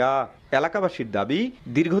স্থাপনকারীরা। এলাকাবাসীর দাবি,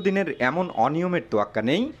 দীর্ঘদিনের এমন অনিয়মের তোয়াক্কা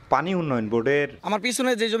নেই পানি উন্নয়ন বোর্ডের। আমার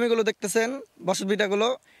পিছনে যে জমিগুলো দেখতেছেন, বসতভিটাগুলো,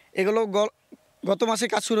 এগুলো গত মাসে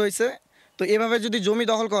কাজ শুরু হয়েছে। তো এভাবে যদি জমি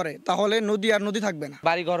দখল করে তাহলে নদী আর নদী থাকবে না।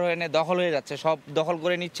 বাড়ি ঘর এনে দখল হয়ে যাচ্ছে, সব দখল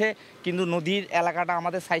করে নিচ্ছে, কিন্তু নদীর এলাকাটা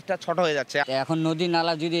আমাদের সাইজটা ছোট হয়ে যাচ্ছে। এখন নদী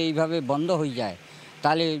নালা যদি এইভাবে বন্ধ হয়ে যায়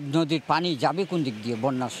তাহলে নদীর পানি যাবে কোন দিক দিয়ে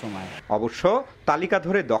বন্যার সময়। অবশ্য তালিকা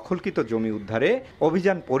ধরে দখলকৃত জমি উদ্ধারে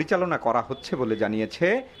অভিযান পরিচালনা করা হচ্ছে বলে জানিয়েছে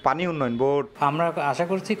পানি উন্নয়ন বোর্ড। আমরা আশা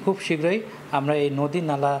করছি খুব শীঘ্রই আমরা এই নদী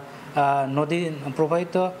নালা নদী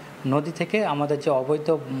প্রবাহিত নদী থেকে আমাদের যে অবৈধ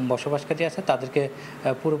বসবাসকারী আছে তাদেরকে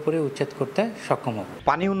পুরোপুরি উচ্ছেদ করতে সক্ষম হব।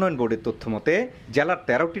 পানি উন্নয়ন বোর্ডের তথ্য মতে জেলার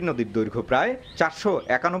 13টি নদীর দৈর্ঘ্য প্রায়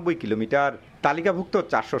 491 কিলোমিটার। তালিকাভুক্ত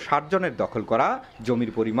 460 জনের দখল করা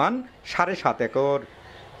জমির পরিমাণ 7.5 একর।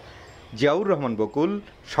 জিয়াউর রহমান বকুল,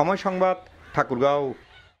 সময় সংবাদ, ঠাকুরগাঁও।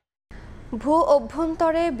 ভূ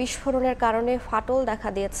অভ্যন্তরে বিস্ফোরণের কারণে ফাটল দেখা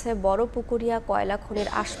দিয়েছে বড় পুকুরিয়া কয়লা খনির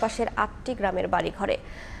আশপাশের 8টি গ্রামের বাড়িঘরে।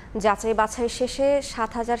 যাচাই বাছাই শেষে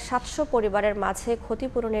 7,700 পরিবারের মাঝে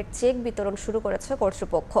ক্ষতিপূরণের চেক বিতরণ শুরু করেছে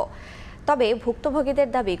কর্তৃপক্ষ। তবে ভুক্তভোগীদের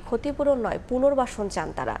দাবি ক্ষতিপূরণ নয়, পুনর্বাসন চান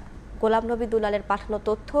তারা। গোলাম নবী দুলালের পাঠানো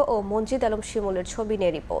তথ্য ও মঞ্জিদ আলম শিমুলের ছবি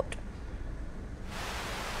নিয়ে রিপোর্ট।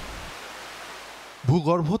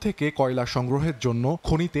 ভূগর্ভ থেকে কয়লা সংগ্রহের জন্য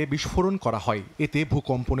খনিতে বিস্ফোরণ করা হয়। এতে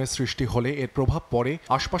ভূকম্পনের সৃষ্টি হলে এর প্রভাব পড়ে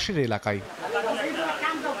আশপাশের এলাকায়।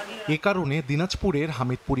 এ কারণে দিনাজপুরের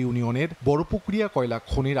হামিদপুর ইউনিয়নের বড়পুকুরিয়া কয়লা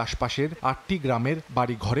খনির আশপাশের 8টি গ্রামের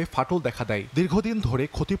বাড়ি ঘরে ফাটল দেখা দেয়। দীর্ঘদিন ধরে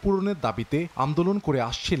ক্ষতিপূরণের দাবিতে আন্দোলন করে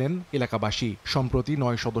আসছিলেন এলাকাবাসী। সম্প্রতি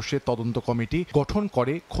 9 সদস্যের তদন্ত কমিটি গঠন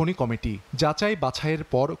করে খনি কমিটি। যাচাই বাছাইয়ের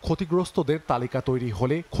পর ক্ষতিগ্রস্তদের তালিকা তৈরি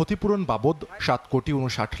হলে ক্ষতিপূরণ বাবদ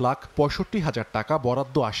 7,59,65,000 টাকা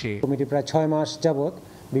বরাদ্দ আসে। কমিটি প্রায় 6 মাস যাবৎ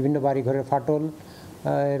বিভিন্ন বাড়িঘরের ফাটল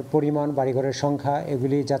এর পরিমাণ, বাড়িঘরের সংখ্যা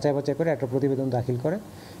এগুলি যাচাই বাছাই করে একটা প্রতিবেদন দাখিল করে।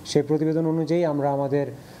 সেই প্রতিবেদন অনুযায়ী আমরা আমাদের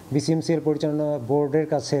বিসিএমসিএল পরিচালনা বোর্ডের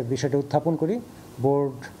কাছে বিষয়টি উত্থাপন করি।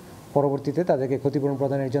 বোর্ড পরবর্তীতে তাদেরকে ক্ষতিপূরণ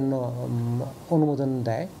প্রদানের জন্য অনুমোদন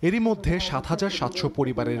দেয়। এরই মধ্যে 7,700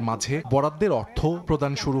 পরিবারের মাঝে বরাদ্দের অর্থ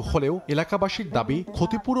প্রদান শুরু হলেও এলাকাবাসীর দাবি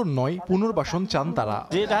ক্ষতিপূরণ নয়, পুনর্বাসন চান তারা।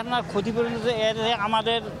 যে ধরনের ক্ষতিপূরণ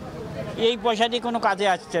আমাদের এই পয়সা দিয়ে কোনো কাজে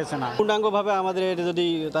আসতেছে না। পূর্ণাঙ্গভাবে আমাদের এটা যদি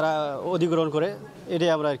তারা অধিগ্রহণ করে,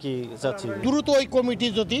 এটাই আমরা আর কি চাচ্ছি। দ্রুত ওই কমিটি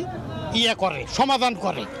যদি করে, সমাধান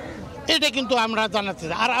করে, এটা কিন্তু আমরা জানাচ্ছি।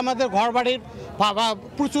 আর আমাদের ঘর বাড়ির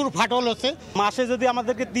প্রচুর ফাটল হচ্ছে। মাসে যদি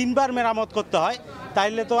আমাদেরকে 3 বার মেরামত করতে হয়,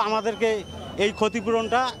 তাইলে তো আমাদেরকে এই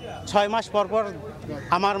ক্ষতিপূরণটা 6 মাস পর পর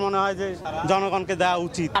আমার মনে হয় যে জনগণকে দেওয়া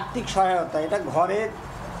উচিত। আর্থিক সহায়তা এটা ঘরের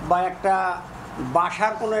বা একটা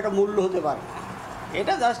বাসার কোনো একটা মূল্য হতে পারে।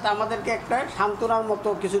 এটা জাস্ট আমাদেরকে একটা সান্ত্বনার মতো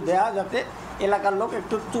কিছু দেয়া, যাতে এলাকার লোক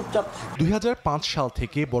একটু চুপচাপ থাকে। 2005 সাল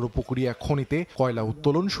থেকে বড়পুকুরিয়া খনিতে কয়লা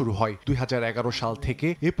উত্তোলন শুরু হয়। 2011 সাল থেকে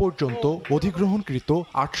এ পর্যন্ত অধিগ্রহণকৃত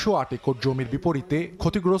 808 একর জমির বিপরীতে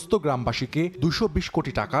ক্ষতিগ্রস্ত গ্রামবাসীকে 220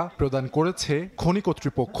 কোটি টাকা প্রদান করেছে খনি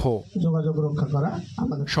কর্তৃপক্ষ। যোগাযোগ রক্ষা করা।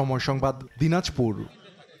 সময় সংবাদ, দিনাজপুর।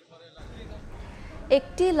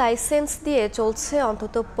 একটি লাইসেন্স দিয়ে চলছে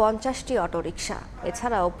অন্তত 50টি অটোরিকশা।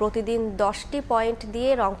 এছাড়াও প্রতিদিন 10টি পয়েন্ট দিয়ে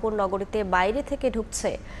রংপুর নগরীতে বাইরে থেকে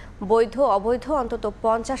ঢুকছে বৈধ অবৈধ অন্তত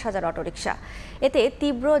 50,000 অটোরিকশা। এতে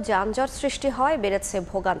তীব্র যানজট সৃষ্টি হয়, বেড়েছে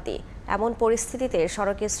ভোগান্তি। এমন পরিস্থিতিতে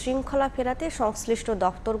সড়কে শৃঙ্খলা ফেরাতে সংশ্লিষ্ট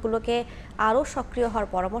দপ্তরগুলোকে আরও সক্রিয়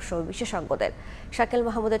হওয়ার পরামর্শ বিশেষজ্ঞদের। শাকিল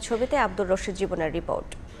মাহমুদের ছবিতে আব্দুর রশিদ জীবনের রিপোর্ট।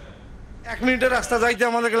 1 মিনিটের রাস্তা যাইতে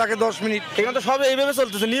আমাদেরকে লাগে 10 মিনিট। এখানে তো সব এইভাবে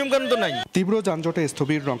চলতেছে, নিয়ম কানুন তো নাই। তীব্র যানজটে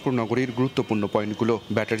স্থবির রংপুর নগরীর গুরুত্বপূর্ণ পয়েন্টগুলো।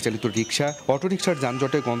 ব্যাটারি চালিত রিক্সা, অটোরিকশার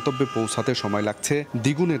যানজটে গন্তব্যে পৌঁছাতে সময় লাগছে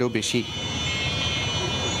দ্বিগুণেরও বেশি।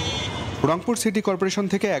 রংপুর সিটি কর্পোরেশন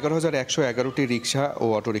থেকে 11,111টি রিক্সা ও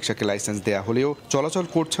অটোরিকশাকে লাইসেন্স দেয়া হলেও চলাচল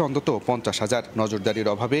করছে অন্তত 50,000।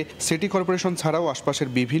 নজরদারির অভাবে সিটি কর্পোরেশন ছাড়াও আশপাশের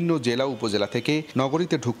বিভিন্ন জেলা উপজেলা থেকে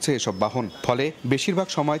নগরীতে ঢুকছে এসব বাহন। ফলে বেশিরভাগ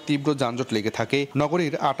সময় তীব্র যানজট লেগে থাকে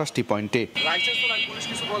নগরীর 28টি পয়েন্টে।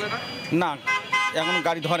 না, এখন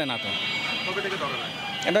গাড়ি ধরে না। তো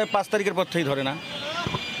এটা 5 তারিখের পর থেকেই ধরে না।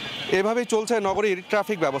 এভাবেই চলছে নগরীর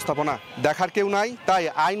ট্রাফিক ব্যবস্থাপনা। দেখার কেউ নাই, তাই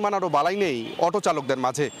আইন মানারও বালাই নেই অটো চালকদের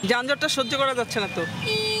মাঝে। যানজটটা সহ্য করা যাচ্ছে না, তো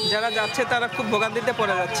যারা যাচ্ছে তারা খুব ভোগান্তিতে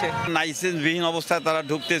পড়ে যাচ্ছে। লাইসেন্সবিহীন অবস্থায় তারা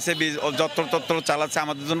ঢুকতেছে, যত্র চালাচ্ছে,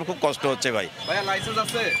 আমাদের জন্য খুব কষ্ট হচ্ছে। ভাইয়া লাইসেন্স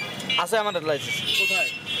আছে? আছে আমাদের লাইসেন্স। কোথায়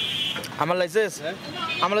আমার লাইসেন্স?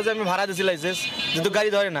 আমার লাইসেন্স আমি ভাড়া দিয়েছি লাইসেন্স, কিন্তু গাড়ি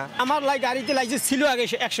ধরে না। আমার গাড়িতে লাইসেন্স ছিল আগে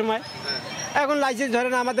এক সময়, এখন লাইসেন্স ধরে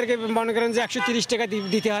না। আমাদেরকে মনে করেন যে 130 টাকা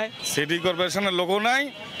দিতে হয়। সিটি কর্পোরেশনের লোকও নাই,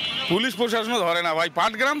 পুলিশ প্রশাসনও ধরে না। ভাই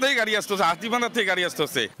পাটগ্রাম থেকে গাড়ি আসতেছে, হাতিবান্ধা থেকে গাড়ি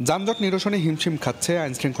আসতেছে। যানজট নিরসনে হিমশিম খাচ্ছে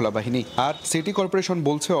আইন শৃঙ্খলা বাহিনী। আর সিটি কর্পোরেশন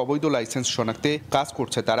বলছে অবৈধ লাইসেন্স শনাক্তে কাজ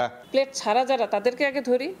করছে তারা। প্লেট ছাড়া যারা, তাদেরকে আগে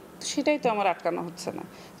ধরি, সেটাই তো আমার আটকানো হচ্ছে না।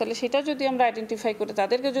 তাহলে সেটা যদি আমরা আইডেন্টিফাই করে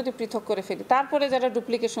তাদেরকে যদি পৃথক করে ফেলি, তারপরে যারা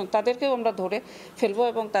ডুপ্লিকেশন তাদেরকেও আমরা ধরে ফেলবো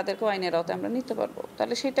এবং তাদেরকেও আইনের আওতায় আমরা নিতে পারবো।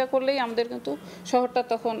 তাহলে সেটা করলেই আমাদের কিন্তু শহরটা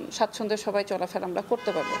তখন স্বাচ্ছন্দ্যে সবাই চলাফেরা আমরা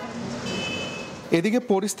করতে পারবো। এদিকে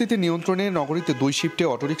পরিস্থিতি নিয়ন্ত্রণে নগরীতে 2 শিফটে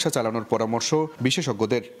অটোরিকশা চালানোর পরামর্শ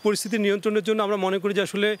বিশেষজ্ঞদের। পরিস্থিতি নিয়ন্ত্রণের জন্য আমরা মনে করি যে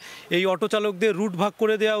আসলে এই অটো চালকদের রুট ভাগ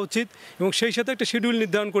করে দেওয়া উচিত এবং সেই সাথে একটা শিডিউল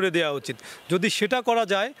নির্ধারণ করে দেওয়া উচিত। যদি সেটা করা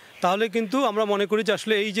যায় তাহলে কিন্তু আমরা মনে করি যে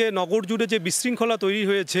আসলে এই যে নগর জুড়ে যে বিশৃঙ্খলা তৈরি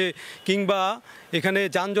হয়েছে কিংবা এখানে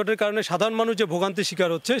যানজটের কারণে সাধারণ মানুষ যে ভোগান্তির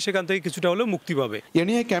শিকার হচ্ছে সেখান থেকে কিছুটা হলেও মুক্তি পাবে। এ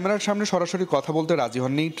নিয়ে ক্যামেরার সামনে সরাসরি কথা বলতে রাজি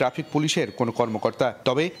হননি ট্রাফিক পুলিশের কোনো কর্মকর্তা।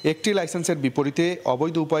 তবে একটি লাইসেন্সের বিপরীতে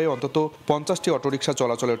অবৈধ উপায়ে অন্তত 50টি অটোরিকশা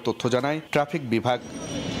চলাচলের তথ্য জানায় ট্রাফিক বিভাগ।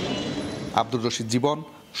 আব্দুর রশিদ জীবন,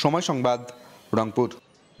 সময় সংবাদ, রংপুর।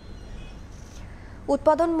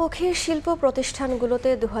 উৎপাদনমুখী শিল্প প্রতিষ্ঠানগুলোতে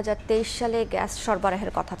 2023 সালে গ্যাস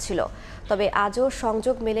সরবরাহের কথা ছিল, তবে আজও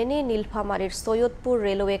সংযোগ মেলেনি নীলফামারীর সৈয়দপুর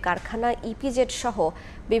রেলওয়ে কারখানা, ইপিজেড সহ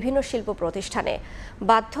বিভিন্ন শিল্প প্রতিষ্ঠানে।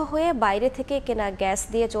 বাধ্য হয়ে বাইরে থেকে কেনা গ্যাস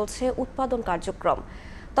দিয়ে চলছে উৎপাদন কার্যক্রম।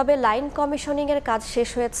 তবে লাইন কমিশনিংয়ের কাজ শেষ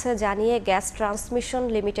হয়েছে জানিয়ে গ্যাস ট্রান্সমিশন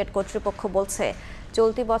লিমিটেড কর্তৃপক্ষ বলছে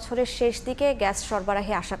চলতি বছরের শেষ দিকে গ্যাস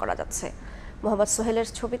সরবরাহে আশা করা যাচ্ছে। মোহাম্মদ সোহেলের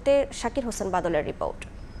ছবিতে শাকির হোসেন বাদলের রিপোর্ট।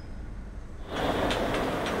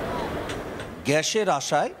 গ্যাসের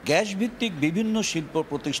আশায় গ্যাস ভিত্তিক বিভিন্ন শিল্প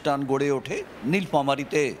প্রতিষ্ঠান গড়ে ওঠে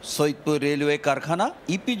নীলফামারীতে। সৈয়দপুর রেলওয়ে কারখানা,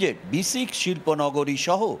 ইপিজেড, বিসিক শিল্পনগরী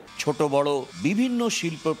সহ ছোট বড় বিভিন্ন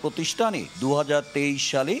শিল্প প্রতিষ্ঠানে 2023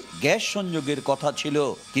 সালে গ্যাস সংযোগের কথা ছিল,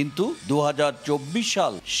 কিন্তু 2024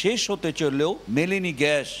 সাল শেষ হতে চললেও মেলেনি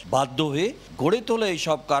গ্যাস। বাধ্য হয়ে গড়ে তোলা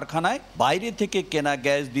এইসব কারখানায় বাইরে থেকে কেনা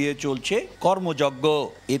গ্যাস দিয়ে চলছে কর্মযজ্ঞ।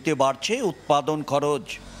 এতে বাড়ছে উৎপাদন খরচ।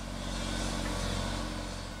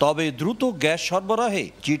 তবে দ্রুত গ্যাস সরবরাহে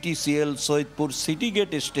জিটিসিএল সৈয়দপুর সিটি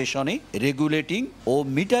গেট স্টেশনে রেগুলেটিং ও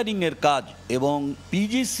মিটারিং এর কাজ এবং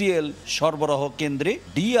পিজিসিএল সরবরাহ কেন্দ্রে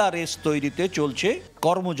ডিআরএস তৈরিতে চলছে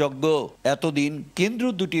কর্মযজ্ঞ। এতদিন কেন্দ্র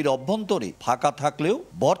দুটির অভ্যন্তরে ফাঁকা থাকলেও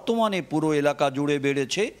বর্তমানে পুরো এলাকা জুড়ে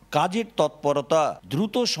বেড়েছে কাজের তৎপরতা।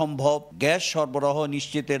 দ্রুত সম্ভব গ্যাস সরবরাহ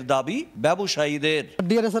নিশ্চিতের দাবি ব্যবসায়ীদের।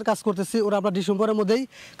 ডিআরএস এর কাজ করতেছি, ওরা আমরা ডিসেম্বরের মধ্যেই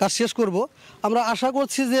কাজ শেষ করব। আমরা আশা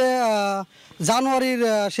করছি যে জানুয়ারির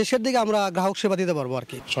শেষের দিকে আমরা গ্রাহক সেবা দিতে পারবো আর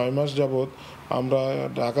কি। 6 মাস যাবত আমরা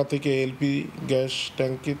ঢাকা থেকে এলপি গ্যাস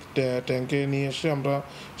ট্যাঙ্কে নিয়ে এসে আমরা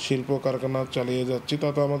শিল্প কারখানা চালিয়ে যাচ্ছি,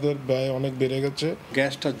 তাতে আমাদের ব্যয় অনেক বেড়ে গেছে।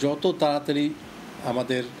 গ্যাসটা যত তাড়াতাড়ি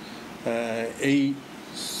আমাদের এই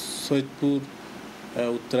সৈয়দপুর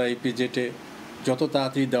উত্তরা ইপিজেটে যত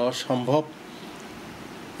তাড়াতাড়ি দেওয়া সম্ভব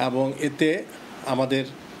এবং এতে আমাদের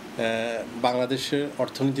বাংলাদেশের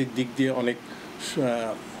অর্থনৈতিক দিক দিয়ে অনেক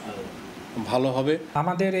ভালো হবে।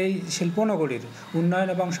 আমাদের এই শিল্পনগরীর উন্নয়ন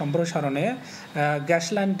এবং সম্প্রসারণে গ্যাস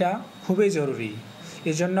লাইনটা খুবই জরুরি।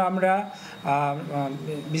 এজন্য আমরা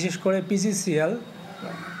বিশেষ করে পিজিসিএল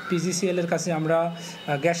এর কাছে আমরা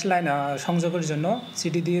গ্যাস লাইন সংযোগের জন্য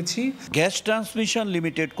চিঠি দিয়েছি। গ্যাস ট্রান্সমিশন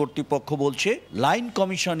লিমিটেড কর্তৃপক্ষ বলছে লাইন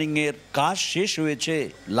কমিশনিং এর কাজ শেষ হয়েছে,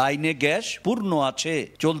 লাইনে গ্যাস পূর্ণ আছে।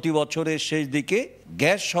 চলতি বছরের শেষ দিকে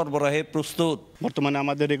গ্যাস সরবরাহে প্রস্তুত। বর্তমানে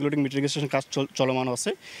আমাদের রেগুলেটিং মিটারিং কাজ চলমান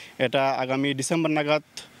আছে, এটা আগামী ডিসেম্বর নাগাদ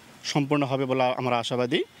সম্পূর্ণ হবে বলে আমরা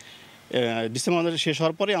আশাবাদী। ডিসেম্বর শেষ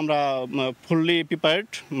হওয়ার পরে আমরা ফুললি প্রিপেয়ার্ড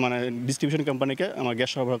মানে ডিস্ট্রিবিউশন কোম্পানিকে আমার গ্যাস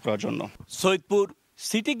সরবরাহ করার জন্য। সৈয়দপুর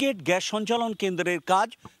সিটি গেট গ্যাস সঞ্চালন কেন্দ্রের কাজ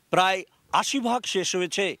প্রায় 80% শেষ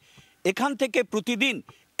হয়েছে। এখান থেকে প্রতিদিন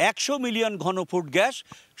 100 মিলিয়ন ঘনফুট গ্যাস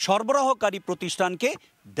সরবরাহকারী প্রতিষ্ঠানকে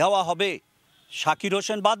দেওয়া হবে। শাকির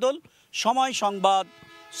হোসেন বাদল, সময় সংবাদ,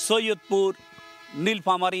 সৈয়দপুর,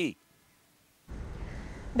 নীলফামারী।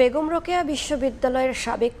 বেগম রোকেয়া বিশ্ববিদ্যালয়ের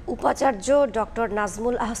সাবেক উপাচার্য ডক্টর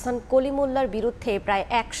নাজমুল আহসান কলিমুল্লার বিরুদ্ধে প্রায়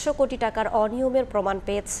 100 কোটি টাকার অনিয়মের প্রমাণ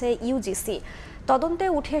পেয়েছে ইউজিসি। তদন্তে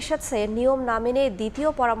উঠে এসেছে নিয়ম না মেনে দ্বিতীয়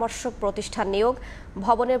পরামর্শক প্রতিষ্ঠান নিয়োগ,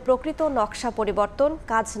 ভবনের প্রকৃত নকশা পরিবর্তন,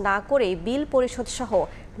 কাজ না করে বিল পরিশোধ সহ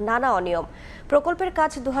নানা অনিয়ম। প্রকল্পের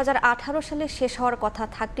কাজ 2018 সালে শেষ হওয়ার কথা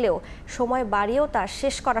থাকলেও সময় বাড়িয়েও তা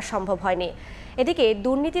শেষ করা সম্ভব হয়নি। এদিকে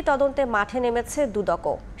দুর্নীতি তদন্তে মাঠে নেমেছে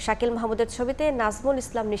দুদকও। শাকিল মাহমুদের ছবিতে নাজমুল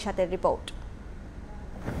ইসলাম নিশাতের রিপোর্ট।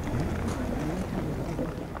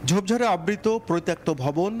 ঝোপঝাড়ে আবৃত পরিত্যক্ত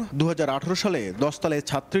ভবন 2018 সালে 10 তলায়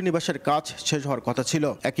ছাত্রীনিবাসের কাজ শেষ হওয়ার কথা ছিল।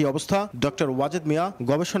 একই অবস্থা ডক্টর ওয়াজেদ মিয়া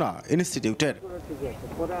গবেষণা ইনস্টিটিউটের।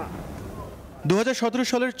 2017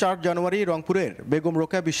 সালের 4 জানুয়ারি রংপুরের বেগম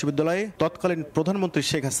রোকেয়া বিশ্ববিদ্যালয়ে তৎকালীন প্রধানমন্ত্রী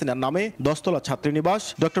শেখ হাসিনার নামে 10 তলা ছাত্রীনিবাস,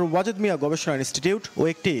 ডক্টর ওয়াজেদ মিয়া গবেষণা ইনস্টিটিউট ও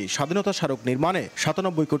একটি স্বাধীনতা স্মারক নির্মাণে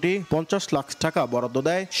 97 কোটি 50 লাখ টাকা বরাদ্দ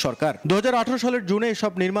দেয় সরকার। 2018 সালের জুনে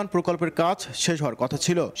এসব নির্মাণ প্রকল্পের কাজ শেষ হওয়ার কথা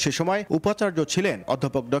ছিল। সে সময় উপাচার্য ছিলেন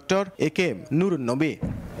অধ্যাপক doctor A K M Nurun নবী।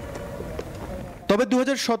 তবে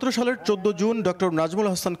 2017 সালের 14 জুন ডক্টর নাজমুল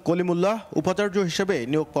হাসান কলিমুল্লাহ উপাচার্য হিসেবে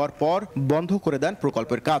নিয়োগ পাওয়ার পর বন্ধ করে দেন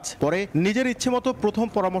প্রকল্পের কাজ। পরে নিজের ইচ্ছেমতো প্রথম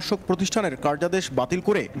পরামর্শক প্রতিষ্ঠানের কার্যাদেশ বাতিল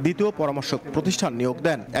করে দ্বিতীয় পরামর্শক প্রতিষ্ঠান নিয়োগ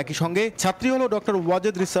দেন। একই সঙ্গে ছাত্রী হল ডক্টর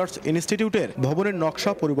ওয়াজেদ রিসার্চ ইনস্টিটিউটের ভবনের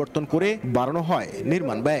নকশা পরিবর্তন করে বাড়ানো হয়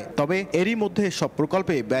নির্মাণ ব্যয়। তবে এরই মধ্যে সব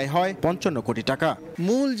প্রকল্পে ব্যয় হয় 55 কোটি টাকা।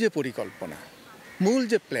 মূল যে পরিকল্পনা, মূল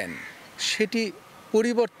যে প্ল্যান, সেটি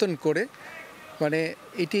পরিবর্তন করে মানে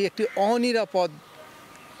এটি একটি অনিরাপদ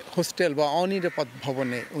হোস্টেল বা অনিরাপদ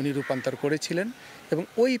ভবনে উনি রূপান্তর করেছিলেন এবং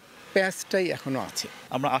ওই প্যাচটাই এখনো আছে।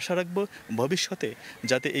 আমরা আশা রাখব ভবিষ্যতে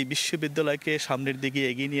যাতে এই বিশ্ববিদ্যালয়কে সামনের দিকে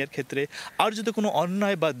এগিয়ে নেওয়ার ক্ষেত্রে আর যাতে কোনো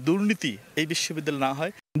অন্যায় বা দুর্নীতি এই বিশ্ববিদ্যালয় না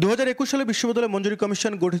হয়। 2021 সালে বিশ্ববিদ্যালয় মঞ্জুরি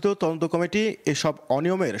কমিশন গঠিত তদন্ত কমিটি এসব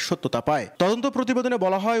অনিয়মের সত্যতা পায়। তদন্ত প্রতিবেদনে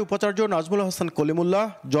বলা হয় উপাচার্য নাজমুল হাসান কলিমুল্লাহ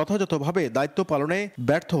যথাযথভাবে দায়িত্ব পালনে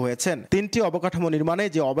ব্যর্থ হয়েছেন। 3টি অবকাঠামো নির্মাণে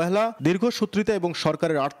যে অবহেলা, দীর্ঘসূত্রিতা এবং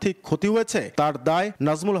সরকারের আর্থিক ক্ষতি হয়েছে তার দায়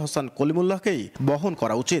নাজমুল হাসান কলিমুল্লাহকেই বহন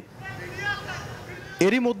করা উচিত।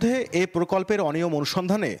 এরই মধ্যে এই প্রকল্পের অনিয়ম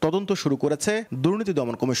অনুসন্ধানে তদন্ত শুরু করেছে দুর্নীতি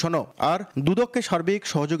দমন কমিশনও। আর দুদককে সার্বিক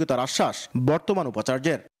সহযোগিতার আশ্বাস বর্তমান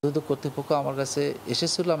উপাচার্যের। দুদক কর্তৃপক্ষ আমার কাছে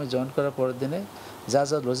এসেছিল আমি জয়েন করার পরের দিনে যা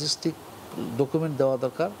যা লজিস্টিক ডকুমেন্ট দেওয়া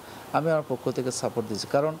দরকার আমি আমার পক্ষ থেকে সাপোর্ট দিয়েছি,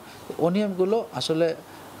 কারণ অনিয়মগুলো আসলে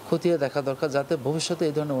খতিয়ে দেখা দরকার যাতে ভবিষ্যতে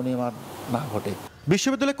এই ধরনের অনিয়ম আর না ঘটে।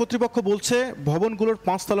 বিশ্ববিদ্যালয় কর্তৃপক্ষ বলছে ভবনগুলোর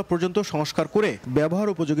 5 তলা পর্যন্ত সংস্কার করে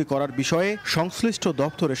ব্যবহার উপযোগী করার বিষয়ে সংশ্লিষ্ট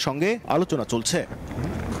দপ্তরের সঙ্গে আলোচনা চলছে।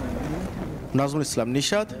 নাজমুল ইসলাম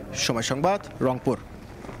নিশাদ, সময় সংবাদ, রংপুর।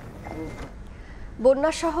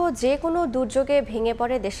 বন্যাসহ যে কোনো দুর্যোগে ভেঙে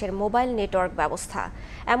পড়ে দেশের মোবাইল নেটওয়ার্ক ব্যবস্থা।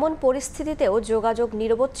 এমন পরিস্থিতিতেও যোগাযোগ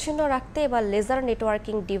নিরবচ্ছিন্ন রাখতে এবার লেজার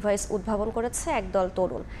নেটওয়ার্কিং ডিভাইস উদ্ভাবন করেছে একদল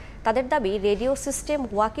তরুণ। তাদের দাবি রেডিও সিস্টেম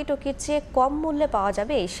ওয়াকি টকির চেয়ে কম মূল্যে পাওয়া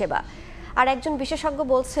যাবে এই সেবা। আর একজন বিশেষজ্ঞ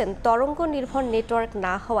বলছেন তরঙ্গ নির্ভর নেটওয়ার্ক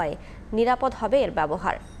না হওয়ায় নিরাপদ হবে এর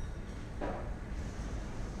ব্যবহার।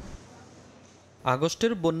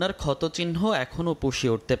 আগস্টের বন্যার ক্ষতচিহ্ন এখনও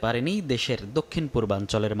পুষিয়ে উঠতে পারেনি দেশের দক্ষিণ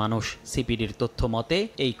পূর্বাঞ্চলের মানুষ। সিপিডির তথ্য মতে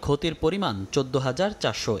এই ক্ষতির পরিমাণ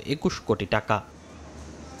 14,421 কোটি টাকা।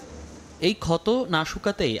 এই ক্ষত না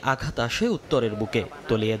শুকাতেই আঘাত আসে উত্তরের বুকে,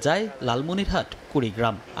 তলিয়ে যায় লালমনিরহাট,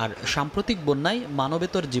 কুড়িগ্রাম। আর সাম্প্রতিক বন্যায়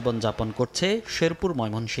মানবেতর জীবনযাপন করছে শেরপুর,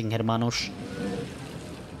 ময়মনসিংহের মানুষ।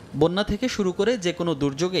 বন্যা থেকে শুরু করে যে কোনো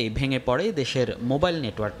দুর্যোগেই ভেঙে পড়ে দেশের মোবাইল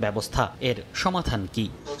নেটওয়ার্ক ব্যবস্থা। এর সমাধান কি?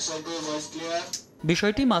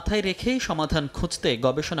 বিষয়টি মাথায় রেখেই সমাধান খুঁজতে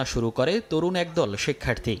গবেষণা শুরু করে তরুণ একদল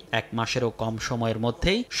শিক্ষার্থী। 1 মাসেরও কম সময়ের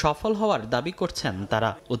মধ্যেই সফল হওয়ার দাবি করছেন তারা।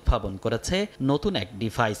 উদ্ভাবন করেছে নতুন এক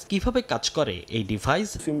ডিভাইস। কিভাবে কাজ করে এই ডিভাইস?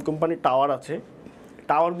 সিম কোম্পানির টাওয়ার আছে,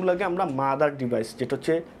 টাওয়ারগুলোকে আমরা মাদার ডিভাইস, যেটা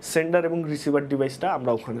হচ্ছে সেন্ডার এবং রিসিভার ডিভাইসটা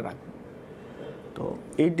আমরা ওখানে রাখবো। তো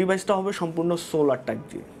এই ডিভাইসটা হবে সম্পূর্ণ সোলার টাইপ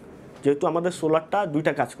দিয়ে। যেহেতু আমাদের সোলারটা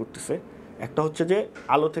 2টা কাজ করতেছে, একটা হচ্ছে যে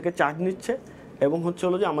আলো থেকে চার্জ নিচ্ছে এবং হচ্ছে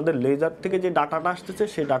হলো যে আমাদের লেজার থেকে যে ডাটাটা আসতেছে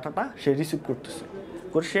সেই ডাটাটা সে রিসিভ করতেছে,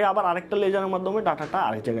 করে সে আবার আরেকটা লেজারের মাধ্যমে ডাটাটা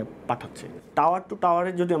আরেক জায়গায় পাঠাচ্ছে। টাওয়ার টু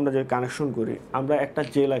টাওয়ারে যদি আমরা যে কানেকশন করি, আমরা একটা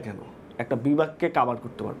জেলা কেন একটা বিভাগকে কভার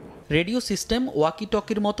করতে পারবো। রেডিও সিস্টেম ওয়াকি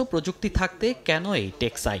টকির মতো প্রযুক্তি থাকতে কেন এই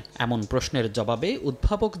টেকসাই? এমন প্রশ্নের জবাবে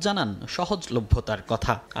উদ্ভাবক জানান সহজলভ্যতার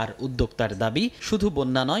কথা। আর উদ্যোক্তার দাবি শুধু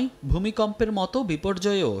বন্যা নয়, ভূমিকম্পের মতো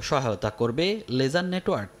বিপর্যয়েও সহায়তা করবে লেজার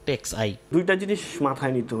নেটওয়ার্ক টেকসাই। 2টা জিনিস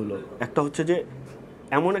মাথায় নিতে হলো। একটা হচ্ছে যে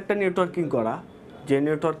এমন একটা নেটওয়ার্কিং করা যে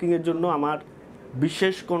নেটওয়ার্কিংয়ের জন্য আমার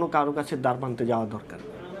বিশেষ কোনো কারো কাছে দ্বার প্রান্তে যাওয়া দরকার।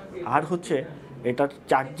 আর হচ্ছে এটার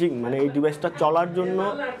চার্জিং, মানে এই ডিভাইসটা চলার জন্য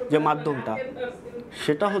যে মাধ্যমটা,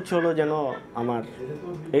 সেটা হচ্ছে হলো যেন আমার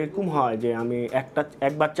এরকম হয় যে আমি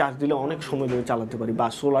একবার চার্জ দিলে অনেক সময় ধরে চালাতে পারি, বা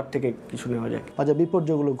সোলার থেকে কিছু নেওয়া যায়। বা যে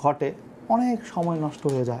বিপর্যয়গুলো ঘটে অনেক সময় নষ্ট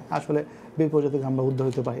হয়ে যায়, আসলে বিপর্যয় থেকে আমরা উদ্ধার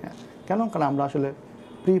হতে পারি না। কেন? কারণ আমরা আসলে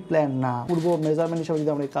প্রি প্ল্যান না, পূর্ব মেজারমেন্ট হিসাবে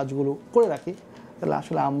যদি আমরা এই কাজগুলো করে রাখি তাহলে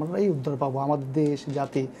আসলে আমরাই উদ্ধার পাবো। আমাদের দেশ,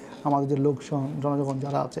 জাতি, আমাদের যে জনগণ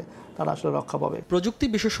যারা আছে তারা আসলে রক্ষা পাবে। প্রযুক্তি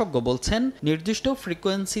বিশেষজ্ঞ বলছেন নির্দিষ্ট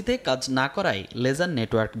ফ্রিকোয়েন্সিতে কাজ না করায় লেজার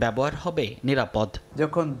নেটওয়ার্ক ব্যবহার হবে নিরাপদ।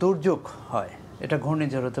 যখন দুর্যোগ হয়, এটা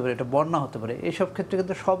ঘূর্ণিঝড় হতে পারে, এটা বন্যা হতে পারে, এইসব ক্ষেত্রে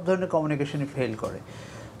কিন্তু সব ধরনের কমিউনিকেশনই ফেল করে।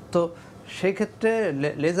 তো সেই ক্ষেত্রে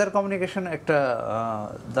লেজার কমিউনিকেশন একটা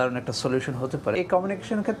দারুণ একটা সলিউশন হতে পারে। এই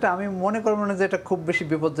কমিউনিকেশনের ক্ষেত্রে আমি মনে করব না যে এটা খুব বেশি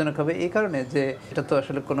বিপজ্জনক হবে, এই কারণে যে এটা তো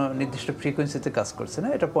আসলে কোনো নির্দিষ্ট ফ্রিকোয়েন্সিতে কাজ করছে না,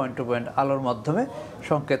 এটা পয়েন্ট টু পয়েন্ট আলোর মাধ্যমে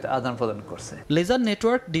সংকেত আদান প্রদান করছে। লেজার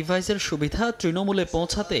নেটওয়ার্ক ডিভাইসের সুবিধা তৃণমূলে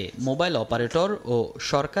পৌঁছাতে মোবাইল অপারেটর ও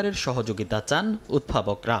সরকারের সহযোগিতা চান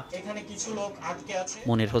উদ্ভাবকরা।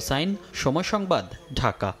 মনির হোসাইন, সময় সংবাদ,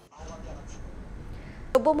 ঢাকা।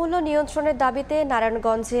 দ্রব্যমূল্য নিয়ন্ত্রণের দাবিতে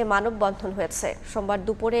নারায়ণগঞ্জে মানববন্ধন হয়েছে। সোমবার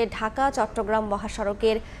দুপুরে ঢাকা চট্টগ্রাম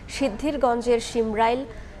মহাসড়কের সিদ্ধিরগঞ্জের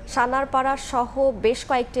সানারপাড়া সহ বেশ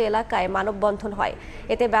কয়েকটি এলাকায় মানববন্ধন হয়।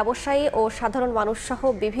 এতে ব্যবসায়ী ও সাধারণ মানুষ সহ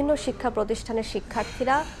বিভিন্ন শিক্ষা প্রতিষ্ঠানের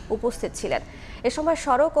শিক্ষার্থীরা উপস্থিত ছিলেন। এ সময়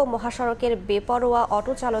সড়ক ও মহাসড়কের বেপরোয়া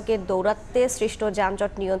অটো চালকের দৌরাত্ম্যে সৃষ্ট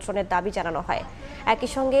যানজট নিয়ন্ত্রণের দাবি জানানো হয়। একই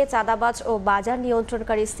সঙ্গে চাঁদাবাজ ও বাজার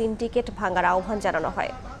নিয়ন্ত্রণকারী সিন্ডিকেট ভাঙার আহ্বান জানানো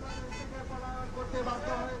হয়।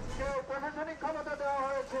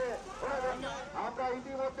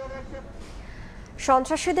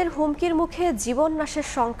 সন্ত্রাসীদের হুমকির মুখে জীবন নাশের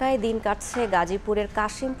শঙ্কায় দিন কাটছে গাজীপুরের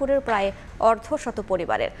কাশিমপুরের প্রায় অর্ধশত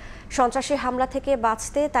পরিবারের। সন্ত্রাসী হামলা থেকে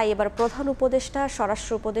বাঁচতে তাই এবার প্রধান উপদেষ্টা,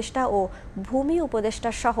 স্বরাষ্ট্র উপদেষ্টা ও ভূমি উপদেষ্টা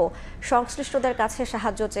সহ সংশ্লিষ্টদের কাছে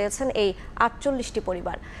সাহায্য চেয়েছেন এই ৪৮টি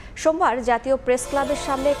পরিবার। সোমবার জাতীয় প্রেস ক্লাবের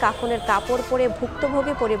সামনে কাফনের কাপড় পরে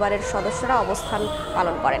ভুক্তভোগী পরিবারের সদস্যরা অবস্থান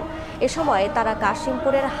পালন করেন। এ সময় তারা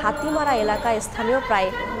কাশিমপুরের হাতিমারা এলাকায় স্থানীয় প্রায়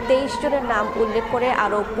 ২৩ জনের নাম উল্লেখ করে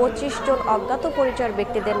আরও ২৫ জন অজ্ঞাত পরিচয়ের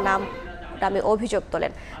ব্যক্তিদের নামে অভিযোগ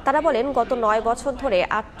তোলেন। তারা বলেন, গত ৯ বছর ধরে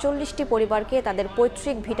 ৪৮টি পরিবারকে তাদের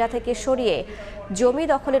পৈতৃক ভিটা থেকে সরিয়ে জমি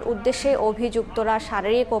দখলের উদ্দেশ্যে অভিযুক্তরা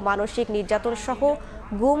শারীরিক ও মানসিক নির্যাতন সহ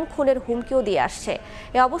গুম খুনের হুমকিও দিয়ে আসছে।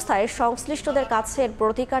 এ অবস্থায় সংশ্লিষ্টদের কাছে এর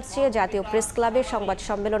প্রতিকার চেয়ে জাতীয় প্রেস ক্লাবে সংবাদ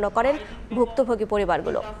সম্মেলনও করেন ভুক্তভোগী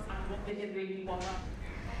পরিবারগুলো।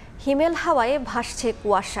 হিমেল হাওয়ায় ভাসছে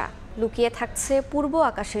কুয়াশা, লুকিয়ে থাকছে পূর্ব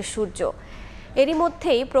আকাশের সূর্য। এরই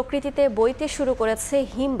মধ্যেই প্রকৃতিতে বইতে শুরু করেছে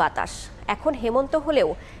হিম বাতাস। এখন হেমন্ত হলেও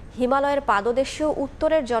হিমালয়ের পাদদেশীয়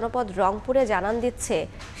উত্তরের জনপদ রংপুরে জানান দিচ্ছে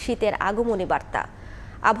শীতের আগমনী বার্তা।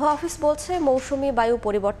 আবহাওয়া অফিস বলছে, মৌসুমি বায়ু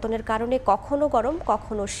পরিবর্তনের কারণে কখনো গরম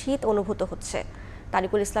কখনো শীত অনুভূত হচ্ছে।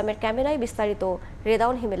 তারিকুল ইসলামের ক্যামেরায় বিস্তারিত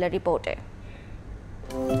রেদাউন হিমেলের রিপোর্টে।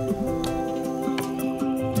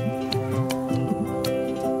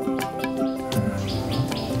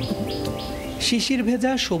 শিশির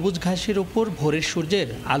ভেজা সবুজ ঘাসের উপর ভোরের সূর্যের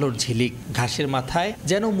আলোর ঝিলিক, ঘাসের মাথায়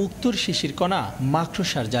যেন মুক্তোর শিশিরকণা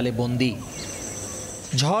মাকড়সার জালে বন্দী।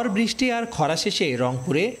 ঝড় বৃষ্টি আর খরা শেষে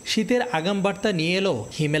রংপুরে শীতের আগাম বার্তা নিয়ে এলো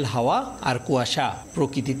হিমেল হাওয়া আর কুয়াশা।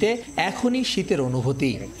 প্রকৃতিতে এখনই শীতের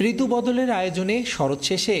অনুভূতি। ঋতু বদলের আয়োজনে শরৎ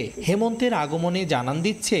শেষে হেমন্তের আগমনে জানান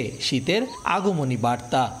দিচ্ছে শীতের আগমনী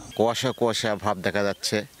বার্তা। কুয়াশা কুয়াশা ভাব দেখা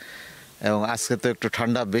যাচ্ছে এবং আজকে তো একটু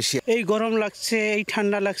ঠান্ডা বেশি। এই গরম লাগছে, এই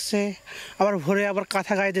ঠান্ডা লাগছে, আবার ভোরে আবার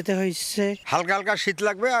কাঁথা গায়ে দিতে হয়েছে। হালকা হালকা শীত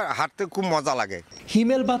লাগবে আর হাঁটতে খুব মজা লাগে।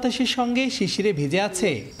 হিমেল বাতাসের সঙ্গে শিশিরে ভিজে আছে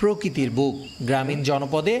প্রকৃতির বুক। গ্রামীণ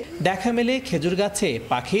জনপদে দেখা মেলে খেজুর গাছে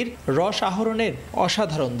পাখির রস আহরণের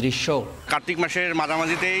অসাধারণ দৃশ্য। কার্তিক মাসের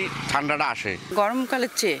মাঝামাঝিতেই ঠান্ডাটা আসে।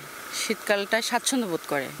 গরমকালের চেয়ে শীতকালটায় স্বাচ্ছন্দ্য বোধ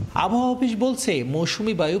করে। আবহাওয়া অফিস বলছে,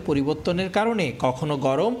 মৌসুমি বায়ু পরিবর্তনের কারণে কখনো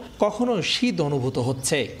গরম কখনো শীত অনুভূত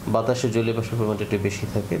হচ্ছে। বাতাসে জলীয় বাষ্পের পরিমাণটা একটু বেশি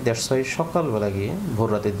থাকে, দ্যাটস ওয়াই সকালবেলা গিয়ে ভোর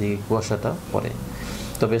রাতের দিকে কুয়াশাটা পড়ে।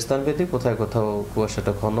 তবে স্থানভেদে কোথাও কোথাও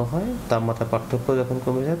কুয়াশাটা ঘন হয়। তাপমাত্রা পার্থক্য যখন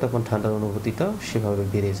কমে যায় তখন ঠান্ডার অনুভূতিটা সেভাবে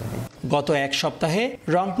বেড়ে যায়। গত এক সপ্তাহে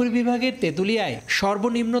রংপুর বিভাগের তেঁতুলিয়ায়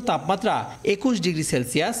সর্বনিম্ন তাপমাত্রা ২১ ডিগ্রি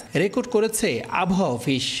সেলসিয়াস রেকর্ড করেছে আবহাওয়া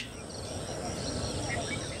অফিস।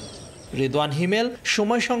 রেদওয়ান হিমেল,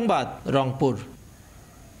 সময় সংবাদ, রংপুর।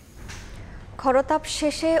 খরতাপ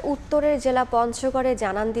শেষে উত্তরের জেলা পঞ্চগড়ে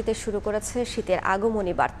জানান দিতে শুরু করেছে শীতের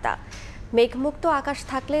আগমনী বার্তা। মেঘমুক্ত আকাশ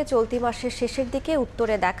থাকলে চলতি মাসের শেষের দিকে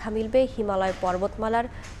উত্তরে দেখা মিলবে হিমালয় পর্বতমালার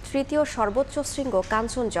তৃতীয় সর্বোচ্চ শৃঙ্গ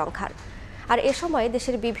কাঞ্চনজঙ্ঘার। আর এ সময়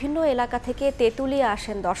দেশের বিভিন্ন এলাকা থেকে তেঁতুলিয়া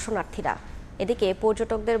আসেন দর্শনার্থীরা। এদিকে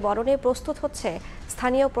পর্যটকদের বরণে প্রস্তুত হচ্ছে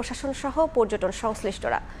স্থানীয় প্রশাসন সহ পর্যটন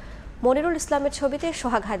সংশ্লিষ্টরা। মনিরুল ইসলামের ছবিতে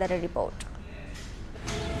সোহাগ হায়দারের রিপোর্ট।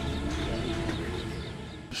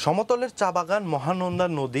 সমতলের চা বাগান, মহানন্দা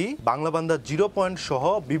নদী, বাংলাবান্ধা 0 পয়েন্ট সহ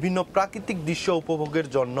বিভিন্ন প্রাকৃতিক দৃশ্য উপভোগের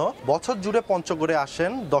জন্য বছর জুড়ে পঞ্চগড়ে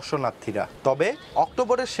আসেন দর্শনার্থীরা। তবে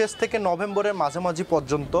অক্টোবরের শেষ থেকে নভেম্বরের মাঝামাঝি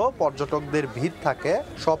পর্যন্ত পর্যটকদের ভিড় থাকে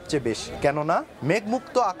সবচেয়ে বেশি। কেননা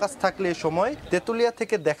মেঘমুক্ত আকাশ থাকলে এ সময় তেঁতুলিয়া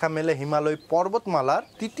থেকে দেখা মেলে হিমালয় পর্বতমালার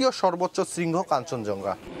তৃতীয় সর্বোচ্চ শৃঙ্গ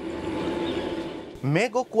কাঞ্চনজঙ্ঘা।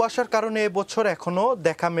 মেঘ ও কুয়াশার কারণে এবছর এখনো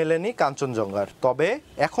দেখা মেলেনি কাঞ্চনজঙ্ঘার। তবে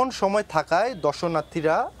এখন সময় থাকায়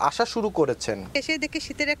দর্শনার্থীরা আসা শুরু করেছেন। এসে দেখে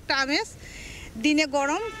শীতের একটা আমেজ, দিনে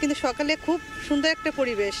গরম কিন্তু সকালে খুব সুন্দর একটা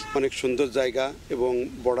পরিবেশ। অনেক সুন্দর জায়গা এবং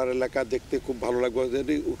বর্ডার এলাকা দেখতে খুব ভালো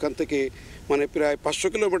লাগবে। ওখান থেকে মানে প্রায় 500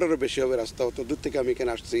 কিলোমিটারও বেশি হবে রাস্তা, অত দূর থেকে আমি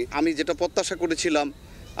এখানে আসছি। আমি যেটা প্রত্যাশা করেছিলাম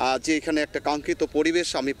যে এখানে একটা কাঙ্ক্ষিত পরিবেশ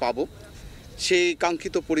আমি পাবো, সেই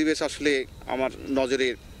কাঙ্ক্ষিত পরিবেশ আসলে আমার নজরে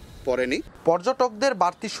পড়েনি। পর্যটকদের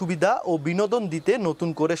বাড়তি সুবিধা ও বিনোদন দিতে নতুন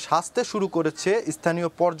করে সাজতে শুরু করেছে স্থানীয়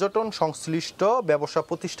পর্যটন সংশ্লিষ্ট ব্যবসা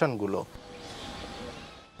প্রতিষ্ঠানগুলো।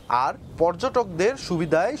 আর পর্যটকদের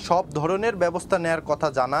সুবিধায় সব ধরনের ব্যবস্থা নেয়ার কথা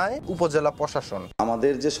জানায় উপজেলা প্রশাসন।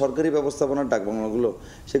 আমাদের যে সরকারি ব্যবস্থাপনার ডাকবাংলোগুলো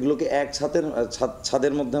সেগুলোকে এক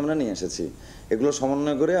ছাদের মধ্যে আমরা নিয়ে এসেছি। এগুলো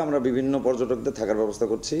সমন্বয় করে আমরা বিভিন্ন পর্যটকদের থাকার ব্যবস্থা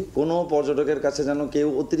করছি। কোনো পর্যটকের কাছে যেন কেউ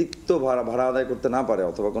অতিরিক্ত ভাড়া আদায় করতে না পারে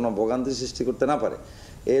অথবা কোনো ভোগান্তি সৃষ্টি করতে না পারে,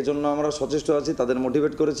 এই জন্য আমরা সচেষ্ট আছি, তাদের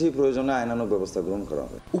মোটিভেট করেছি, প্রয়োজনে আইনানুগ ব্যবস্থা গ্রহণ করা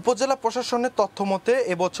হবে। উপজেলা প্রশাসনের তথ্য মতে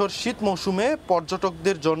এবছর শীত মৌসুমে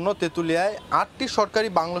পর্যটকদের জন্য তেঁতুলিয়ায় 8টি সরকারি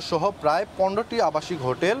বাংলো সহ প্রায় 15টি আবাসিক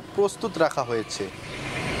হোটেল প্রস্তুত রাখা হয়েছে।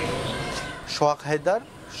 সোহাগ হায়দার,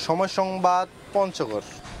 সময় সংবাদ, পঞ্চগড়।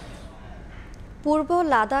 পূর্ব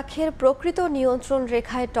লাদাখের প্রকৃত নিয়ন্ত্রণ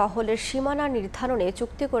রেখায় টহলের সীমানা নির্ধারণে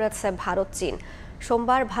চুক্তি করেছে ভারত চীন।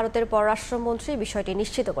 সোমবার ভারতের পররাষ্ট্রমন্ত্রী বিষয়টি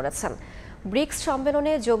নিশ্চিত করেছেন। ব্রিক্স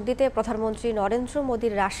সম্মেলনে যোগ দিতে প্রধানমন্ত্রী নরেন্দ্র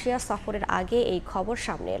মোদীর রাশিয়া সফরের আগে এই খবর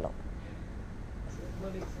সামনে এলো।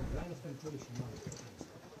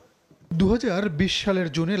 2020 সালের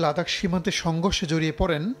জুনে লাদাখ সীমান্তে সংঘর্ষে জড়িয়ে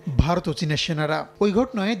পড়েন ভারত ও চীনের সেনারা। ওই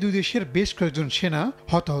ঘটনায় দুই দেশের বেশ কয়েকজন সেনা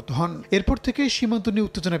হতাহত হন। এরপর থেকে সীমান্ত নিয়ে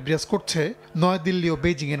উত্তেজনা বিরাজ করছে নয়াদিল্লি ও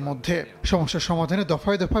বেজিং এর মধ্যে। সমস্যার সমাধানে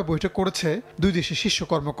দফায় দফায় বৈঠক করেছে দুই দেশের শীর্ষ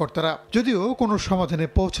কর্মকর্তারা, যদিও কোনো সমাধানে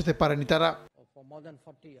পৌঁছাতে পারেনি তারা।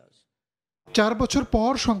 4 বছর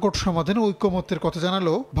পর সংকট সমাধানে ঐকমত্যের কথা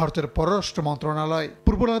জানালো ভারতের পররাষ্ট্র মন্ত্রণালয়।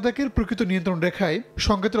 পূর্ব লাদাখের প্রকৃত নিয়ন্ত্রণ রেখায়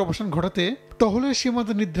সংঘাতের অবসান ঘটাতে টহলের সীমান্ত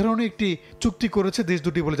নির্ধারণে একটি চুক্তি করেছে দেশ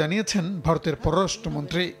দুটি বলে জানিয়েছেন ভারতের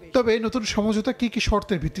পররাষ্ট্রমন্ত্রী। তবে নতুন সমঝোতা কি কি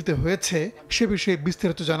শর্তের ভিত্তিতে হয়েছে সে বিষয়ে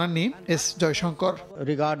বিস্তারিত জানাননি এস জয়শঙ্কর।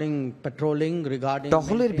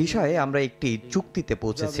 টহলের বিষয়ে আমরা একটি চুক্তিতে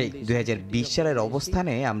পৌঁছেছি। 2020 সালের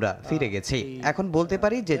অবস্থানে আমরা ফিরে গেছি। এখন বলতে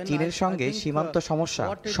পারি যে চীনের সঙ্গে সীমান্ত সমস্যা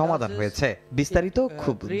সমাধান হয়েছে। বিস্তারিত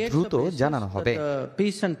খুব দ্রুত জানানো হবে।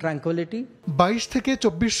 22 থেকে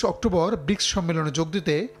 24 অক্টোবর ব্রিক্স সম্মেলনে যোগ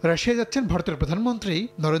দিতে রাশিয়া যাচ্ছেন ভারতের প্রধানমন্ত্রী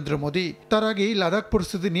নরেন্দ্র মোদী। তার আগেই লাদাখ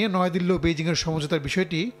পরিস্থিতি নিয়ে নয়াদিল্লি ও বেজিং এর সমঝোতার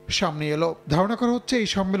বিষয়টি সামনে এলো। ধারণা করা হচ্ছে এই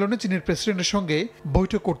সম্মেলনে চীনের প্রেসিডেন্টের সঙ্গে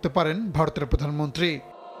বৈঠক করতে পারেন ভারতের প্রধানমন্ত্রী।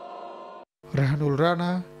 রাহানুল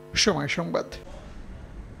রানা, সময় সংবাদ।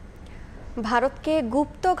 ভারতকে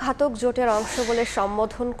গুপ্ত ঘাতক জোটের অংশ বলে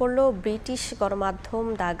সম্বোধন করল ব্রিটিশ গণমাধ্যম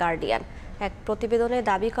দ্য গার্ডিয়ান। এক প্রতিবেদনে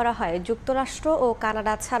দাবি করা হয় যুক্তরাষ্ট্র ও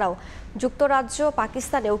কানাডা ছাড়াও যুক্তরাজ্য,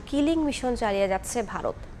 পাকিস্তানেও কিলিং মিশন চালিয়ে যাচ্ছে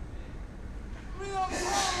ভারত।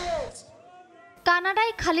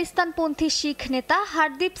 কানাডায় খালিস্তানপন্থী শিখ নেতা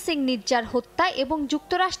হরদীপ সিং নিজ্জার হত্যা এবং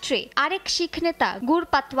যুক্তরাষ্ট্রে আরেক শিখ নেতা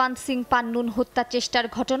গুরপাতওয়ান সিং পান্নুন হত্যা চেষ্টার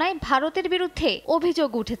ঘটনায় ভারতের বিরুদ্ধে অভিযোগ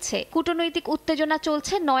উঠেছে। কূটনৈতিক উত্তেজনা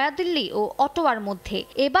চলছে নয়াদিল্লি ও অটোয়ার মধ্যে।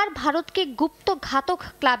 এবার ভারতকে গুপ্ত ঘাতক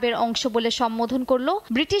ক্লাবের অংশ বলে সম্বোধন করল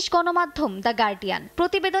ব্রিটিশ গণমাধ্যম দ্য গার্ডিয়ান।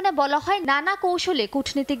 প্রতিবেদনে বলা হয় নানা কৌশলে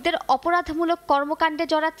কূটনীতিকদের অপরাধমূলক কর্মকাণ্ডে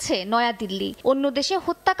জড়াচ্ছে নয়াদিল্লি। অন্য দেশে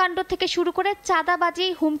হত্যাকাণ্ড থেকে শুরু করে চাঁদাবাজি,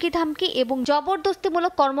 হুমকি ধামকি এবং জবরদস্তিমূলক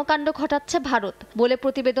কর্মকাণ্ড ঘটাচ্ছে ভারত বলে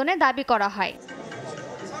প্রতিবেদনে দাবি করা হয়।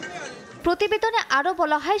 প্রতিবেদনে আরও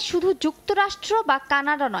বলা হয় শুধু যুক্তরাষ্ট্র বা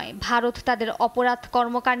কানাডা নয়, ভারত তাদের অপরাধ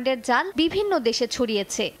কর্মকাণ্ডের জাল বিভিন্ন দেশে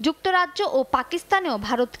ছড়িয়েছে। যুক্তরাজ্য ও পাকিস্তানেও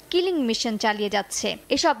ভারত কিলিং মিশন চালিয়ে যাচ্ছে।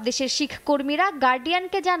 এসব দেশের শিখ কর্মীরা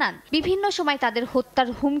গার্ডিয়ানকে জানান বিভিন্ন সময় তাদের হত্যার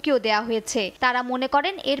হুমকিও দেয়া হয়েছে। তারা মনে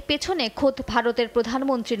করেন এর পেছনে খোদ ভারতের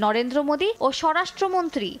প্রধানমন্ত্রী নরেন্দ্র মোদী ও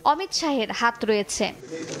স্বরাষ্ট্রমন্ত্রী অমিত শাহের হাত রয়েছে।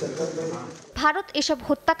 ভারত এসব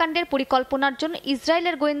হত্যাকাণ্ডের পরিকল্পনার জন্য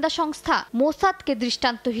ইসরায়েলের গোয়েন্দা সংস্থা মোসাদকে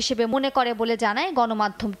দৃষ্টান্ত হিসেবে মনে করে বলে জানায়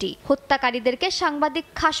গণমাধ্যমটি। হত্যাকারীদেরকে সাংবাদিক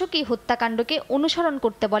খাশোগি হত্যাকাণ্ডকে অনুসরণ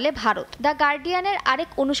করতে বলে ভারত। দ্য গার্ডিয়ানের আরেক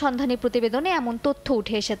অনুসন্ধানী প্রতিবেদনে এমন তথ্য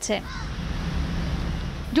উঠে এসেছে।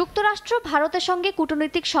 যুক্তরাষ্ট্র ভারতের সঙ্গে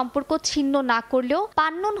কূটনৈতিক সম্পর্ক ছিন্ন না করলেও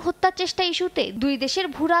পান্নুন হত্যা চেষ্টা ইস্যুতে দুই দেশের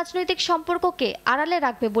ভূরাজনৈতিক সম্পর্ককে আড়ালে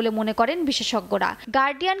রাখবে বলে মনে করেন বিশেষজ্ঞরা।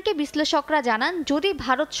 গার্ডিয়ানকে বিশ্লেষকরা জানান যদি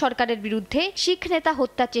ভারত সরকারের বিরুদ্ধে শিখ নেতা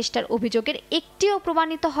হত্যা চেষ্টার অভিযোগের একটিও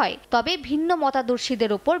প্রমাণিত হয় তবে ভিন্ন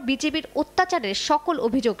মতাদর্শীদের ওপর বিজেপির অত্যাচারের সকল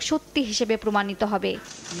অভিযোগ সত্যি হিসেবে প্রমাণিত হবে।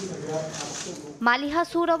 মালিহা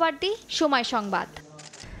সুহরাওয়ার্দী, সময় সংবাদ।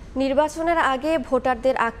 নির্বাচনের আগে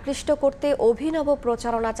ভোটারদের আকৃষ্ট করতে অভিনব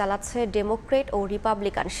প্রচারণা চালাচ্ছে ডেমোক্রেট ও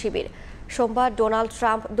রিপাবলিকান শিবির। সোমবার ডোনাল্ড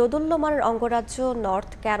ট্রাম্প দোদুল্যমান অঙ্গরাজ্য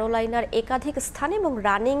নর্থ ক্যারোলাইনার একাধিক স্থানে এবং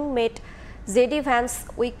রানিং মেট জেডি ভ্যান্স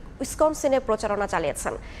উইসকনসিনে প্রচারণা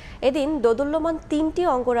চালিয়েছেন। এদিন দোদুল্যমান 3টি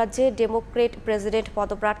অঙ্গরাজ্যে ডেমোক্রেট প্রেসিডেন্ট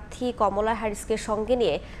পদপ্রার্থী কমলা হ্যারিসকে সঙ্গে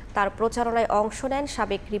নিয়ে তার প্রচারণায় অংশ নেন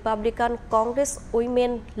সাবেক রিপাবলিকান কংগ্রেস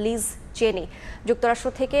উইমেন লিজ চেনি। যুক্তরাষ্ট্র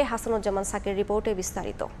থেকে হাসানুজ্জামান সাকির রিপোর্টে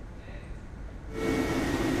বিস্তারিত।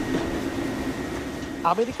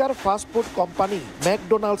 আমেরিকার ফাস্টফুড কোম্পানি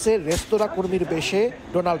ম্যাকডোনাল্ডসের রেস্তোরাঁ কর্মীর বেশে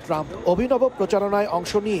ডোনাল্ড ট্রাম্প অভিনব প্রচারণায়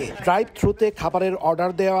অংশ নিয়ে ড্রাইভ থ্রুতে খাবারের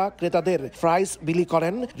অর্ডার দেওয়া ক্রেতাদের ফ্রাইস বিলি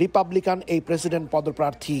করেন রিপাবলিকান এই প্রেসিডেন্ট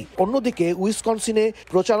পদপ্রার্থী। অন্যদিকে উইসকনসিনে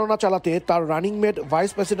প্রচারণা চালাতে তার রানিং মেট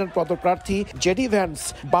ভাইস প্রেসিডেন্ট পদপ্রার্থী জেডি ভ্যান্স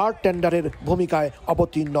বার টেন্ডারের ভূমিকায়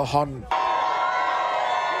অবতীর্ণ হন।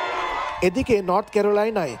 এদিকে নর্থ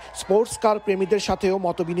ক্যারোলাইনায় স্পোর্টস কার প্রেমীদের সাথেও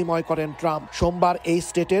মতবিনিময় করেন ট্রাম্প। সোমবার এই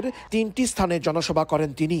স্টেটের 3টি স্থানে জনসভা করেন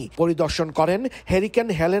তিনি। পরিদর্শন করেন হ্যারিকেন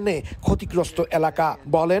হেলেনে ক্ষতিগ্রস্ত এলাকা।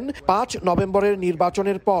 বলেন 5 নভেম্বরের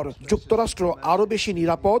নির্বাচনের পর যুক্তরাষ্ট্র আরও বেশি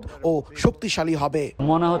নিরাপদ ও শক্তিশালী হবে।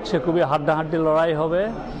 মনে হচ্ছে খুবই হাড্ডাহাড্ডি লড়াই হবে,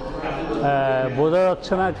 বোঝা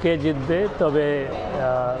যাচ্ছে না কে জিতবে, তবে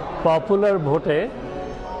পপুলার ভোটে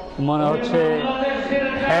মনে হচ্ছে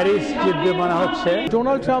হ্যারিস জিতবে মনে হচ্ছে।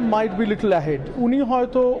 Donald Trump might be little ahead. উনি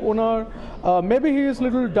হয়তো ওনার maybe he is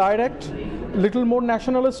little direct, little more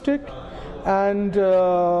nationalistic, and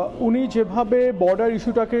উনি যেভাবে বর্ডার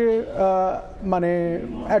ইস্যুটাকে মানে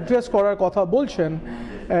অ্যাড্রেস করার কথা বলছেন,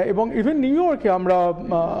 এবং ইভেন নিউ ইয়র্কে আমরা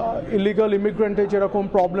ইলিগাল ইমিগ্রেন্টের যেরকম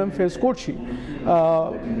প্রবলেম ফেস করছি,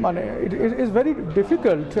 মানে it is very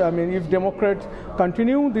difficult, I mean, if Democrat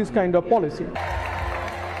continue this kind of policy.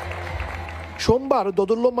 সোমবার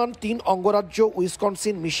দোদুল্যমান 3 অঙ্গরাজ্য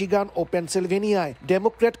উইসকনসিন, মিশিগান ও পেনসিলভেনিয়ায়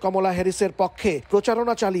ডেমোক্র্যাট কমলা হ্যারিসের পক্ষে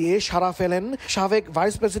প্রচারণা চালিয়ে সাড়া ফেলেন সাবেক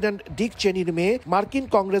ভাইস প্রেসিডেন্ট ডিক চেনির মেয়ে, মার্কিন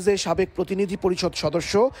কংগ্রেসের সাবেক প্রতিনিধি পরিষদ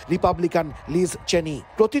সদস্য রিপাবলিকান লিজ চেনি।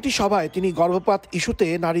 প্রতিটি সভায় তিনি গর্ভপাত ইস্যুতে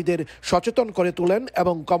নারীদের সচেতন করে তোলেন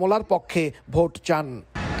এবং কমলার পক্ষে ভোট চান।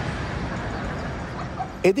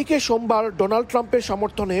 এদিকে সোমবার ডোনাল্ড ট্রাম্পের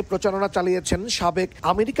সমর্থনে প্রচারণা চালিয়েছেন সাবেক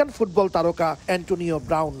আমেরিকান ফুটবল তারকা অ্যান্টোনিও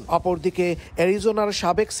ব্রাউন। অপরদিকে অ্যারিজোনার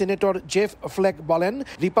সাবেক সিনেটর জেফ ফ্লেক বলেন,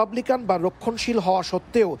 রিপাবলিকান বা রক্ষণশীল হওয়া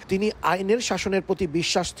সত্ত্বেও তিনি আইনের শাসনের প্রতি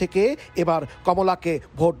বিশ্বাস থেকে এবার কমলাকে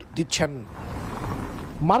ভোট দিচ্ছেন।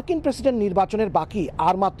 মার্কিন প্রেসিডেন্ট নির্বাচনের বাকি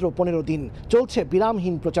আর মাত্র 15 দিন। চলছে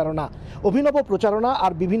বিরামহীন প্রচারণা। অভিনব প্রচারণা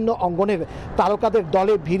আর বিভিন্ন অঙ্গনের তারকাদের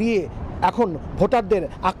দলে ভিড়িয়ে এখন ভোটারদের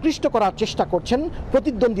আকৃষ্ট করার চেষ্টা করছেন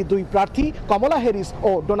প্রতিদ্বন্দ্বী 2 প্রার্থী কমলা হ্যারিস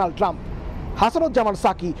ও ডোনাল্ড ট্রাম্প। হাসানুজ্জামান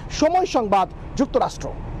সাকি, সময় সংবাদ, যুক্তরাষ্ট্র।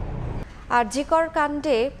 আরজিকর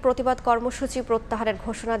কাণ্ডে প্রতিবাদ কর্মসূচি প্রত্যাহারের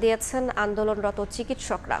ঘোষণা দিয়েছেন আন্দোলনরত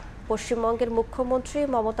চিকিৎসকরা। পশ্চিমবঙ্গের মুখ্যমন্ত্রী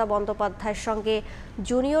মমতা বন্দ্যোপাধ্যায়ের সঙ্গে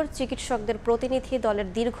জুনিয়র চিকিৎসকদের প্রতিনিধি দলের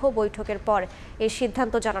দীর্ঘ বৈঠকের পর এই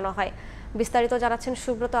সিদ্ধান্ত জানানো হয়। বিস্তারিত জানাচ্ছেন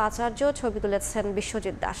সুব্রত আচার্য, ছবি তুলেছেন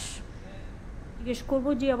বিশ্বজিৎ দাস। জিজ্ঞেস করব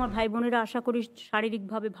যে আমার ভাই বোনেরা আশা করি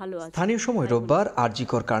শারীরিকভাবে ভালো আছে। স্থানীয় সময় রোববার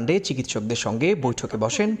আরজিকর কাণ্ডে চিকিৎসকদের সঙ্গে বৈঠকে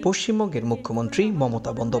বসেন পশ্চিমবঙ্গের মুখ্যমন্ত্রী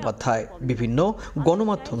মমতা বন্দ্যোপাধ্যায়। বিভিন্ন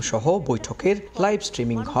গণমাধ্যম সহ বৈঠকের লাইভ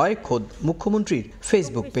স্ট্রিমিং হয় খোদ মুখ্যমন্ত্রীর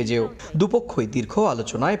ফেসবুক পেজেও। দুপক্ষই দীর্ঘ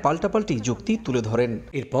আলোচনায় পাল্টাপাল্টি যুক্তি তুলে ধরেন।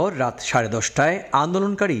 এরপর রাত 10:30টায়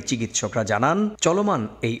আন্দোলনকারী চিকিৎসকরা জানান, চলমান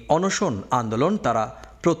এই অনশন আন্দোলন তারা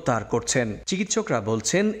প্রত্যাহার করছেন। চিকিৎসকরা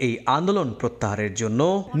বলছেন, এই আন্দোলন প্রত্যাহারের জন্য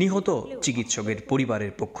নিহত চিকিৎসকের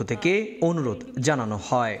পরিবারের পক্ষ থেকে অনুরোধ জানানো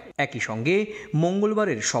হয়। একই সঙ্গে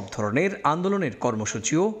মঙ্গলবারের সব ধরনের আন্দোলনের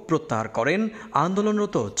কর্মসূচিও প্রত্যাহার করেন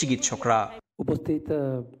আন্দোলনরত চিকিৎসকরা। উপস্থিত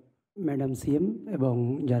ম্যাডাম সিএম এবং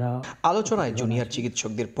যারা আলোচনায় জুনিয়র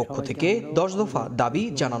চিকিৎসকদের পক্ষ থেকে 10 দফা দাবি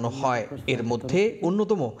জানানো হয়। এর মধ্যে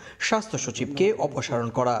অন্যতম স্বাস্থ্য সচিবকে অপসারণ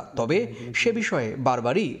করা। তবে সে বিষয়ে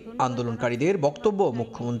বারবারই আন্দোলনকারীদের বক্তব্য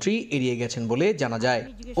মুখ্যমন্ত্রী এড়িয়ে গেছেন বলে জানা যায়।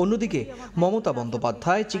 অন্যদিকে মমতা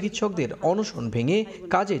বন্দ্যোপাধ্যায় চিকিৎসকদের অনশন ভেঙে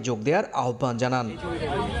কাজে যোগ দেওয়ার আহ্বান জানান।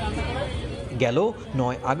 গেল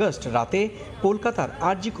 9 আগস্ট রাতে কলকাতার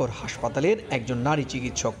আরজিকর হাসপাতালের একজন নারী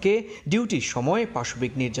চিকিৎসককে ডিউটির সময়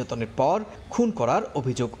পাশবিক নির্যাতনের পর খুন করার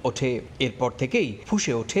অভিযোগ ওঠে। এরপর থেকেই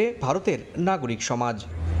ফুঁসে ওঠে ভারতের নাগরিক সমাজ।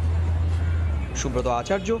 সুব্রত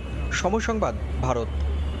আচার্য, সময় সংবাদ, ভারত।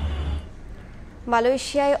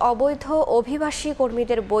 মালয়েশিয়ায় অবৈধ অভিবাসী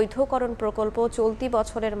কর্মীদের বৈধকরণ প্রকল্প চলতি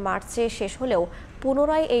বছরের মার্চে শেষ হলেও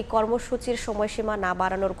পুনরায় এই কর্মসূচির সময়সীমা না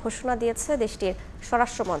বাড়ানোর ঘোষণা দিয়েছে দেশটির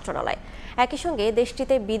স্বরাষ্ট্র মন্ত্রণালয়। একই সঙ্গে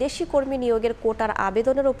দেশটিতে বিদেশি কর্মী নিয়োগের কোটার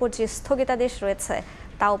আবেদনের উপর যে স্থগিতাদেশ রয়েছে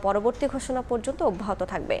তাও পরবর্তী ঘোষণা পর্যন্ত অব্যাহত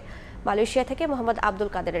থাকবে। মালয়েশিয়া থেকে মোহাম্মদ আব্দুল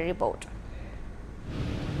কাদেরের রিপোর্ট।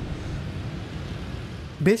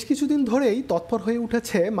 বেশ কিছুদিন ধরেই তৎপর হয়ে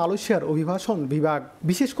উঠেছে মালয়েশিয়ার অভিবাসন বিভাগ।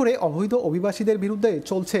 বিশেষ করে অবৈধ অভিবাসীদের বিরুদ্ধে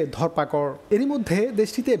চলছে ধরপাকড়। এরই মধ্যে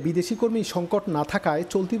দেশটিতে বিদেশি কর্মী সংকট না থাকায়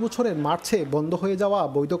চলতি বছরের মার্চে বন্ধ হয়ে যাওয়া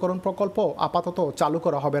বৈধকরণ প্রকল্প আপাতত চালু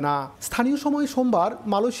করা হবে না। স্থানীয় সময় সোমবার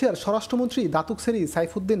মালয়েশিয়ার স্বরাষ্ট্রমন্ত্রী দাতুক সেরি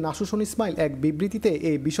সাইফুদ্দিন নাসুসন ইসমাইল এক বিবৃতিতে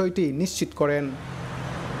এই বিষয়টি নিশ্চিত করেন।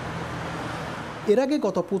 এর আগে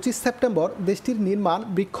গত 25 সেপ্টেম্বর দেশটির নির্মাণ,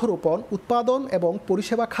 বৃক্ষরোপণ, উৎপাদন এবং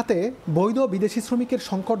পরিষেবা খাতে বৈধ বিদেশি শ্রমিকের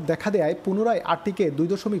সংকট দেখা দেয় পুনরায় আটটিকে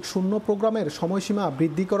 2.0 প্রোগ্রামের সময়সীমা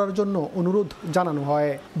বৃদ্ধি করার জন্য অনুরোধ জানানো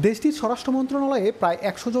হয়। দেশটির স্বরাষ্ট্র মন্ত্রণালয়ে প্রায়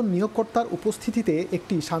 100 জন নিয়োগকর্তার উপস্থিতিতে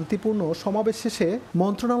একটি শান্তিপূর্ণ সমাবেশ শেষে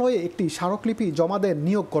মন্ত্রণালয়ে একটি স্মারকলিপি জমা দেন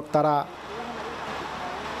নিয়োগকর্তারা,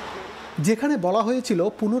 যেখানে বলা হয়েছিল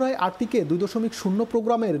পুনরায় আটটিকে 2.0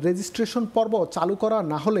 প্রোগ্রামের রেজিস্ট্রেশন পর্ব চালু করা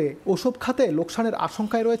না হলে ওসব খাতে লোকসানের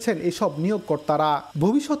আশঙ্কায় রয়েছেন এসব নিয়োগকর্তারা।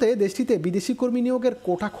 ভবিষ্যতে দেশটিতে বিদেশি কর্মী নিয়োগের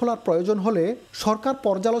কোটা খোলার প্রয়োজন হলে সরকার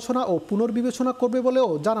পর্যালোচনা ও পুনর্বিবেচনা করবে বলেও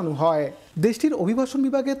জানানো হয়। দেশটির অভিবাসন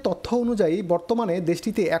বিভাগের তথ্য অনুযায়ী বর্তমানে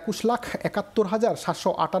দেশটিতে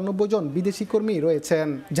 21,71,798 জন বিদেশি কর্মী রয়েছেন,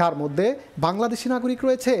 যার মধ্যে বাংলাদেশি নাগরিক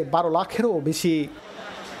রয়েছে 12 লাখেরও বেশি।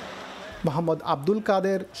 মোহাম্মদ আব্দুল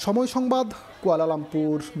কাদের, সময় সংবাদ,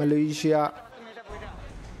 কুয়ালালামপুর, মালয়েশিয়া।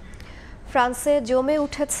 ফ্রান্সে জমে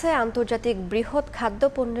উঠেছে আন্তর্জাতিক বৃহৎ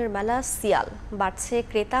খাদ্যপণ্যের মেলা সিয়াল। বাড়ছে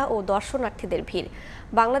ক্রেতা ও দর্শনার্থীদের ভিড়।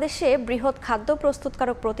 বাংলাদেশে বৃহৎ খাদ্য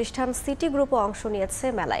প্রস্তুতকারক প্রতিষ্ঠান সিটি গ্রুপও অংশ নিয়েছে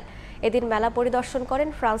মেলায়। এদিন মেলা পরিদর্শন করেন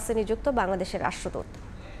ফ্রান্সে নিযুক্ত বাংলাদেশের রাষ্ট্রদূত।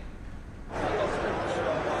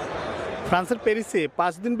 ফ্রান্সের প্যারিসে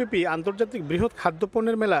 5 দিনব্যাপী আন্তর্জাতিক বৃহৎ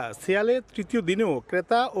খাদ্যপণ্যের মেলা সিয়ালে তৃতীয় দিনেও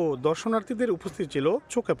ক্রেতা ও দর্শনার্থীদের উপস্থিতি ছিল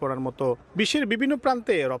চোখে পড়ার মতো। বিশ্বের বিভিন্ন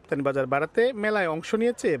প্রান্তে রপ্তানি বাজার বাড়াতে মেলায় অংশ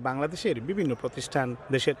নিয়েছে বাংলাদেশের বিভিন্ন প্রতিষ্ঠান।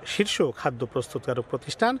 দেশের শীর্ষ খাদ্য প্রস্তুতকারক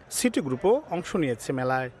প্রতিষ্ঠান সিটি গ্রুপও অংশ নিয়েছে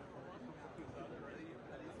মেলায়।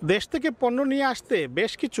 দেশ থেকে পণ্য নিয়ে আসতে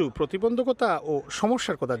বেশ কিছু প্রতিবন্ধকতা ও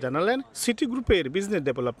সমস্যার কথা জানালেন সিটি গ্রুপের বিজনেস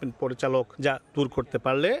ডেভেলপমেন্ট পরিচালক, যা দূর করতে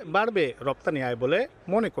পারলে বাড়বে রপ্তানি আয় বলে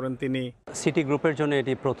মনে করেন তিনি। সিটি গ্রুপের জন্য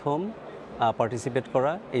এটি প্রথম পার্টিসিপেট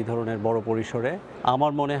করা এই ধরনের বড় পরিসরে।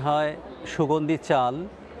 আমার মনে হয় সুগন্ধি চাল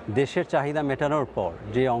দেশের চাহিদা মেটানোর পর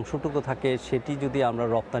যে অংশটুকু থাকে সেটি যদি আমরা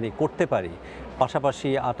রপ্তানি করতে পারি, পাশাপাশি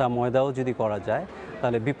আটা ময়দাও যদি করা যায়,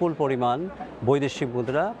 তাহলে বিপুল পরিমাণ বৈদেশিক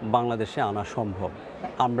মুদ্রা বাংলাদেশে আনা সম্ভব।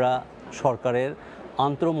 আমরা সরকারের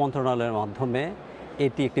আন্তঃ মন্ত্রণালয়ের মাধ্যমে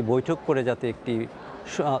এটি একটি বৈঠক করে যাতে একটি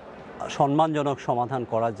সম্মানজনক সমাধান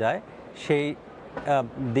করা যায় সেই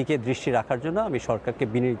দিকে দৃষ্টি রাখার জন্য আমি সরকারকে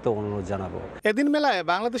বিনীত অনুরোধ জানাবো। এদিন মেলায়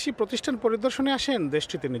বাংলাদেশি প্রতিষ্ঠান পরিদর্শনে আসেন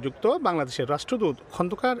দেশটিতে নিযুক্ত বাংলাদেশের রাষ্ট্রদূত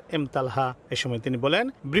খন্দকার এম তালহা। এ সময় তিনি বলেন,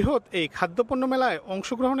 বৃহৎ এই খাদ্যপণ্য মেলায়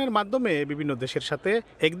অংশগ্রহণের মাধ্যমে বিভিন্ন দেশের সাথে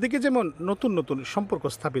একদিকে যেমন নতুন নতুন সম্পর্ক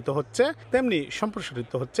স্থাপিত হচ্ছে, তেমনি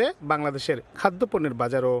সম্প্রসারিত হচ্ছে বাংলাদেশের খাদ্যপণ্যের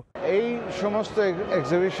বাজারও। এই সমস্ত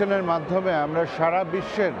এক্সিবিশনের মাধ্যমে আমরা সারা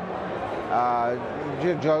বিশ্বের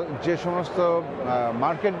যে সমস্ত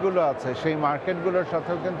মার্কেটগুলো আছে সেই মার্কেটগুলোর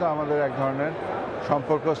সাথেও কিন্তু আমাদের এক ধরনের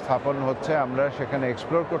সম্পর্ক স্থাপন হচ্ছে। আমরা সেখানে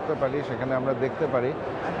এক্সপ্লোর করতে পারি, সেখানে আমরা দেখতে পারি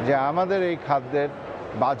যে আমাদের এই খাদ্যের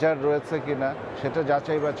বাজার রয়েছে কিনা, সেটা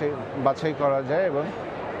বাছাই করা যায় এবং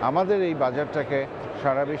আমাদের এই বাজারটাকে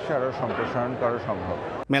সারা বিশ্বে আরও সম্প্রসারণ করা সম্ভব।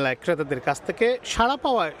 মেলায় ক্রেতাদের কাছ থেকে সাড়া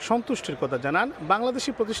পাওয়ায় সন্তুষ্টির কথা জানান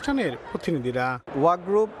বাংলাদেশি প্রতিষ্ঠানের প্রতিনিধিরা। ওয়াক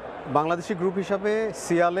গ্রুপ বাংলাদেশি গ্রুপ হিসাবে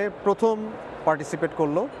সিয়ালে প্রথম পার্টিসিপেট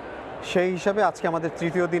করলো, সেই হিসাবে আজকে আমাদের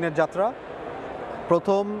তৃতীয় দিনের যাত্রা।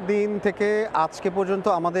 প্রথম দিন থেকে আজকে পর্যন্ত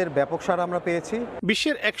আমাদের ব্যাপক সাড়া আমরা পেয়েছি।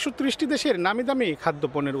 বিশ্বের 130টি দেশের নামি দামি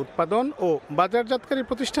খাদ্যপণ্যের উৎপাদন ও বাজারজাতকারী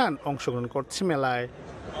প্রতিষ্ঠান অংশগ্রহণ করছে মেলায়।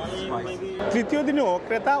 তৃতীয় দিনেও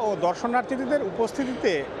ক্রেতা ও দর্শনার্থীদের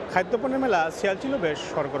উপস্থিতিতে খাদ্যপণ্যের মেলা সিয়াল ছিল বেশ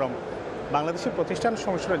সরগরম। বাংলাদেশের প্রতিষ্ঠান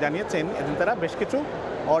সংশ্লিষ্টরা জানিয়েছেন এদিন তারা বেশ কিছু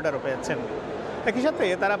অর্ডারও পেয়েছেন। একই সাথে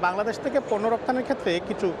তারা বাংলাদেশ থেকে পণ্য রপ্তানির ক্ষেত্রে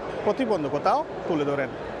কিছু প্রতিবন্ধকতাও তুলে ধরেন।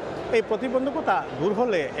 এই প্রতিবন্ধকতা দূর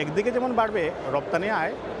হলে একদিকে যেমন বাড়বে রপ্তানি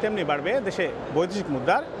আয়, তেমনি বাড়বে দেশে বৈদেশিক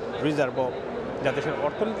মুদ্রার রিজার্ভও, যা দেশের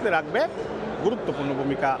অর্থনীতিতে রাখবে গুরুত্বপূর্ণ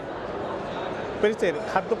ভূমিকা। প্যারিসের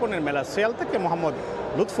খাদ্যপণ্যের মেলা সিয়াল থেকে মোহাম্মদ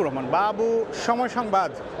লুৎফুর রহমান বাবু, সময়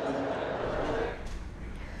সংবাদ।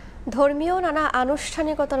 ধর্মীয় নানা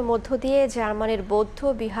আনুষ্ঠানিকতার মধ্য দিয়ে জার্মানির বৌদ্ধ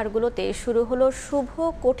বিহারগুলোতে শুরু হলো শুভ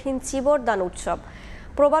কঠিন চিবরদান উৎসব।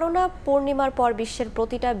 প্রবারণা পূর্ণিমার পর বিশ্বের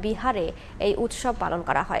প্রতিটা বিহারে এই উৎসব পালন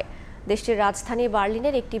করা হয়। দেশটির রাজধানী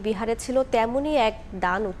বার্লিনের একটি বিহারে ছিল তেমনই এক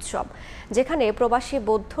দান উৎসব, যেখানে প্রবাসী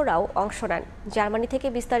বৌদ্ধরাও অংশ নেন। জার্মানি থেকে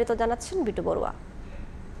বিস্তারিত জানাচ্ছেন বিটু বড়ুয়া।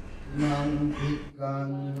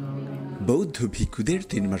 বৌদ্ধ ভিক্ষুদের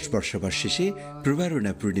 3 মাস বর্ষাবার শেষে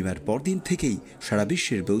প্রবারণা পূর্ণিমার পরদিন থেকেই সারা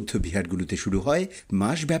বিশ্বের বৌদ্ধ বিহারগুলোতে শুরু হয়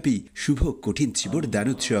মাসব্যাপী শুভ কঠিন চিবর দান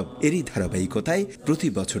উৎসব। এরই ধারাবাহিকতায় প্রতি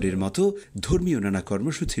বছরের মতো ধর্মীয় নানা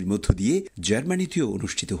কর্মসূচির মধ্য দিয়ে জার্মানিতেও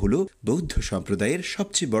অনুষ্ঠিত হল বৌদ্ধ সম্প্রদায়ের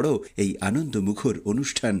সবচেয়ে বড় এই আনন্দমুখর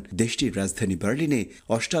অনুষ্ঠান। দেশটির রাজধানী বার্লিনে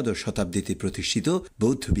 8শ শতাব্দীতে প্রতিষ্ঠিত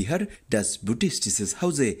বৌদ্ধ বিহার ডাস বুটিস্টিসেস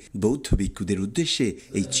হাউসে বৌদ্ধ ভিক্ষুদের উদ্দেশ্যে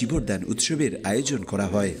এই চিবর দান উৎসবের আয়োজন করা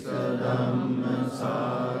হয়।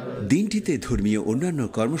 দিনটিতে ধর্মীয় অন্যান্য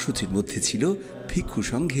কর্মসূচির মধ্যে ছিল ভিক্ষু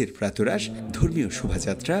সংঘের প্রাতরাশ, ধর্মীয়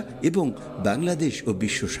শোভাযাত্রা এবং বাংলাদেশ ও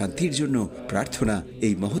বিশ্ব শান্তির জন্য প্রার্থনা।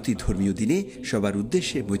 এই মহতী ধর্মীয় দিনে সবার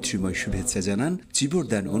উদ্দেশ্যে মৈত্রীময় শুভেচ্ছা জানান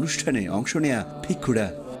চিবরদান অনুষ্ঠানে অংশ নেয়া ভিক্ষুরা।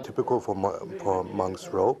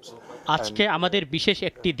 আজকে আমাদের বিশেষ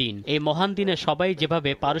একটি দিন। এই মহান দিনে সবাই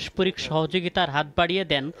যেভাবে পারস্পরিক সহযোগিতার হাত বাড়িয়ে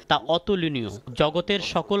দেন তা অতুলনীয়। জগতের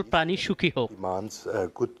সকল প্রাণী সুখী হোক।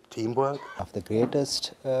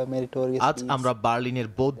 আজ আমরা বার্লিনের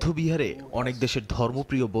বৌদ্ধ বিহারে অনেক দেশের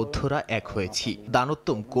ধর্মপ্রিয় বৌদ্ধরা এক হয়েছি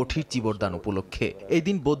দানোত্তম কঠির চিবরদান উপলক্ষে। এই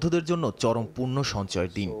দিন বৌদ্ধদের জন্য চরম পুণ্য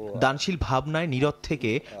সঞ্চয়ের দিন। দানশীল ভাবনায় নীরব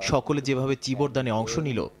থেকে সকলে যেভাবে চিবরদানে অংশ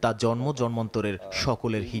নিল তা জন্ম জন্মান্তরের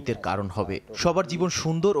সকলের হিতের কারণ হবে। সবার জীবন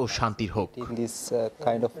সুন্দর ও শান্তির হোক।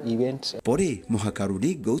 পরে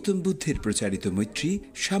মহাকারুণিক গৌতম বুদ্ধের প্রচারিত মৈত্রী,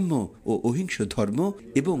 সাম্য ও অহিংস ধর্ম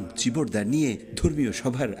এবং চিবরদান নিয়ে ধর্মীয়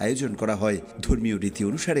সভার আয়োজন করা হয়। ধর্মীয় রীতি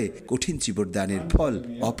অনুসারে কঠিন চিবরদানের ফল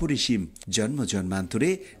অপরিসীম। জন্ম জন্মান্তরে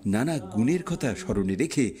নানা গুণের কথা স্মরণে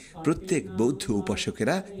রেখে প্রত্যেক বৌদ্ধ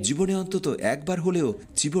উপাসকেরা জীবনে অন্তত একবার হলেও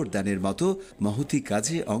চিবরদানের মতো মহতী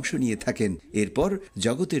কাজে অংশ নিয়ে থাকেন। এরপর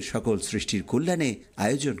জগতের সকল সৃষ্টির কল্যাণে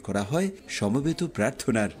আয়োজন করা হয় সমবেত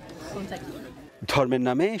প্রার্থনার। ধর্মের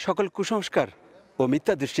নামে সকল কুসংস্কার ও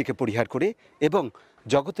মিথ্যা দৃষ্টিকে পরিহার করে এবং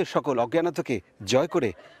জগতের সকল অজ্ঞানতাকে জয় করে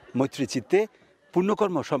মৈত্রী চিত্তে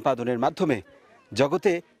পুণ্যকর্ম সম্পাদনের মাধ্যমে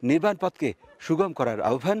জগতে নির্বাণ পথকে সুগম করার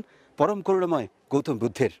আহ্বান পরম করুণাময় গৌতম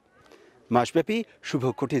বুদ্ধের। মাসব্যাপী শুভ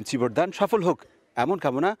কঠিন চিবরদান সফল হোক এমন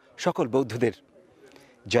কামনা সকল বৌদ্ধদের।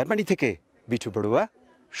 জার্মানি থেকে বিটু বড়ুয়া,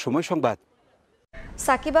 সময় সংবাদ।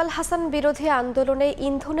 সাকিব আল হাসান বিরোধী আন্দোলনে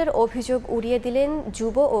ইন্ধনের অভিযোগ উড়িয়ে দিলেন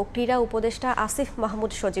যুব ও ক্রীড়া উপদেষ্টা আসিফ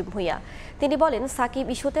মাহমুদ সজীব ভুঁইয়া। তিনি বলেন, সাকিব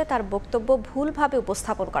ইস্যুতে তার বক্তব্য ভুলভাবে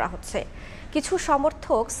উপস্থাপন করা হচ্ছে। কিছু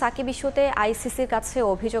সমর্থক সাকিব ইস্যুতে আইসিসির কাছে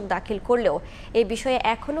অভিযোগ দাখিল করলেও এই বিষয়ে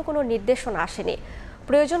এখনও কোনো নির্দেশনা আসেনি।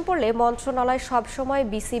 প্রয়োজন পড়লে মন্ত্রণালয় সবসময়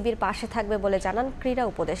বিসিবির পাশে থাকবে বলে জানান ক্রীড়া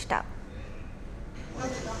উপদেষ্টা।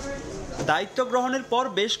 দায়িত্ব গ্রহণের পর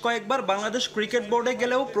বেশ কয়েকবার বাংলাদেশ ক্রিকেট বোর্ডে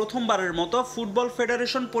গেলেও প্রথমবারের মতো ফুটবল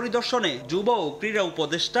ফেডারেশন পরিদর্শনে যুব ও ক্রীড়া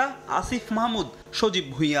উপদেষ্টা আসিফ মাহমুদ সজীব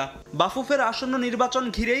ভুঁইয়া। বাফুফের আসন্ন নির্বাচন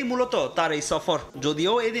ঘিরেই মূলত তার এই সফর।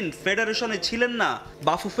 যদিও এদিন ফেডারেশনে ছিলেন না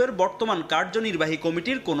বাফুফের বর্তমান কার্যনির্বাহী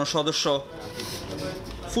কমিটির কোনো সদস্য।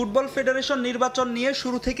 ফুটবল ফেডারেশন নির্বাচন নিয়ে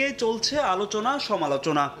শুরু থেকেই চলছে আলোচনা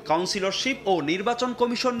সমালোচনা। কাউন্সিলরশিপ ও নির্বাচন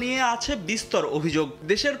কমিশন নিয়ে আছে বিস্তর অভিযোগ।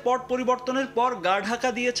 দেশের পট পরিবর্তনের পর গা ঢাকা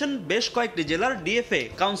দিয়েছেন বেশ কয়েকটি জেলার ডিএফএ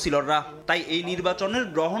কাউন্সিলররা। তাই এই নির্বাচনের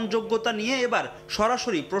গ্রহণযোগ্যতা নিয়ে এবার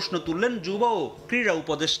সরাসরি প্রশ্ন তুললেন যুব ও ক্রীড়া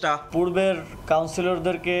উপদেষ্টা। পূর্বের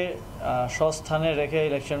কাউন্সিলরদেরকে স্বস্থানে রেখে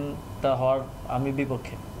ইলেকশনটা হওয়ার আমি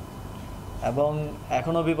বিপক্ষে এবং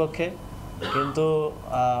এখনও বিপক্ষে, কিন্তু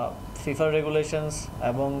ফিফার রেগুলেশনস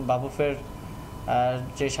এবং বাফুফের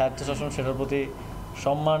যে স্বায়ত্তশাসন সেটার প্রতি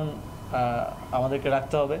সম্মান আমাদেরকে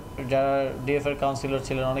রাখতে হবে। যারা ডিএফের কাউন্সিলর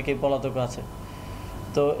ছিলেন অনেকেই পলাতক আছে।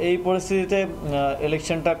 তো এই পরিস্থিতিতে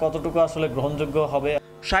ইলেকশনটা কতটুকু আসলে গ্রহণযোগ্য হবে।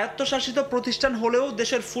 স্বায়ত্তশাসিত প্রতিষ্ঠান হলেও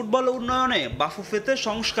দেশের ফুটবল উন্নয়নে বাফুফেতে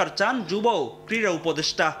সংস্কার চান যুব ও ক্রীড়া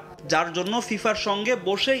উপদেষ্টা, যার জন্য ফিফার সঙ্গে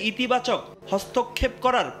বসে ইতিবাচক হস্তক্ষেপ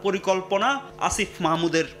করার পরিকল্পনা আসিফ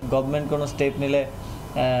মাহমুদের। গভর্নমেন্ট কোনো স্টেপ নিলে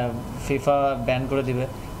ফিফা ব্যান করে দিবে,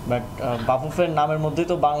 বাট বাফুফের নামের মধ্যেই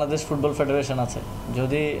তো বাংলাদেশ ফুটবল ফেডারেশন আছে।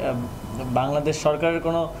 যদি বাংলাদেশ সরকারের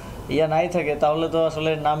কোনো নাই থাকে তাহলে তো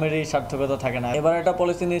আসলে নামেরই সার্থকতা থাকে না। এবার একটা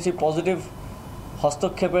পলিসি নিয়েছি, পজিটিভ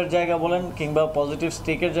হস্তক্ষেপের জায়গা বলেন কিংবা পজিটিভ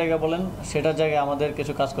স্টেকের জায়গা বলেন, সেটার জায়গায় আমাদের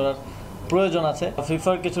কিছু কাজ করার প্রয়োজন আছে।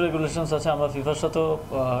 ফিফার কিছু রেগুলেশনস আছে, আমরা ফিফার সাথেও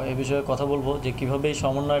এ বিষয়ে কথা বলবো যে কীভাবে এই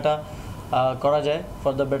সমন্বয়টা করা যায়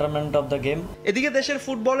for the betterment of the game. এদিকে দেশের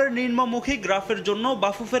ফুটবলের নিম্নমুখী গ্রাফের জন্য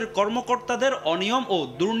বাফুফের কর্মকর্তাদের অনিয়ম ও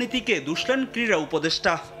দুর্নীতিকে দুষলেন ক্রীড়া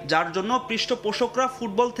উপদেষ্টা, যার জন্য পৃষ্ঠপোষকরা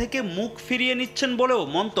ফুটবল থেকে মুখ ফিরিয়ে নিচ্ছেন বলেও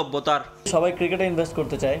মন্তব্য তার। সবাই ক্রিকেটে ইনভেস্ট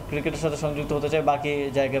করতে চায়, ক্রিকেটের সাথে সংযুক্ত হতে চায়, বাকি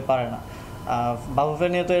জায়গায় পারে না। বাফুফে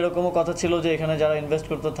নিয়ে তো এরকমও কথা ছিল যে এখানে যারা ইনভেস্ট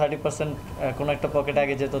করতো 30% কোনো একটা পকেটে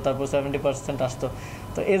আগে যেত, তারপর 70% আসতো।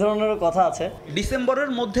 তো এই ধরনেরও কথা আছে। ডিসেম্বরের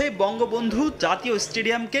মধ্যেই বঙ্গবন্ধু জাতীয়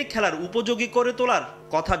স্টেডিয়ামকে খেলার উপযোগী করে তোলার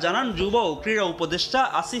কথা জানান যুব ও ক্রীড়া উপদেষ্টা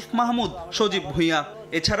আসিফ মাহমুদ সজীব ভুঁইয়া।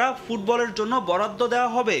 এছাড়া ফুটবলের জন্য বরাদ্দ দেওয়া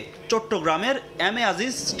হবে চট্টগ্রামের এম এ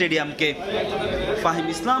আজিজ স্টেডিয়ামকে। ফাহিম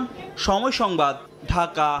ইসলাম, সময় সংবাদ,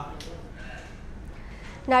 ঢাকা।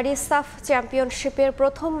 নারী সাফ চ্যাম্পিয়নশিপের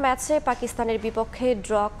প্রথম ম্যাচে পাকিস্তানের বিপক্ষে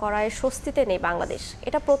ড্র করায় স্বস্তিতে নেই বাংলাদেশ।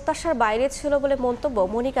 এটা প্রত্যাশার বাইরে ছিল বলে মন্তব্য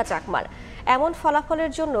মনিকা চাকমার। এমন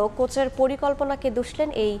ফলাফলের জন্য কোচের পরিকল্পনাকে দুষলেন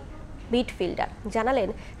এই মিডফিল্ডার। জানালেন,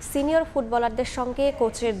 সিনিয়র ফুটবলারদের সঙ্গে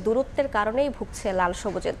কোচের দূরত্বের কারণেই ভুগছে লাল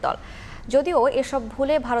সবুজের দল। যদিও এসব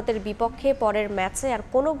ভুলে ভারতের বিপক্ষে পরের ম্যাচে আর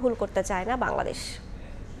কোনো ভুল করতে চায় না বাংলাদেশ।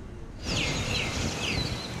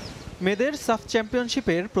 মেয়েদের সাফ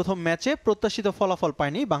চ্যাম্পিয়নশিপের প্রথম ম্যাচে প্রত্যাশিত ফলাফল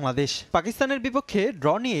পায়নি বাংলাদেশ। পাকিস্তানের বিপক্ষে ড্র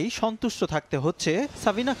নিয়েই সন্তুষ্ট থাকতে হচ্ছে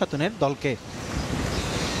সাবিনা খাতুনের দলকে।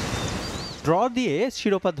 ড্র দিয়ে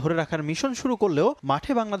শিরোপা ধরে রাখার মিশন শুরু করলেও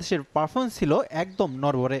মাঠে বাংলাদেশের পারফরমেন্স ছিল একদম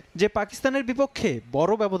নড়বড়ে। যে পাকিস্তানের বিপক্ষে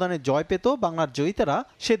বড় ব্যবধানে জয় পেত বাংলার জয়িতারা,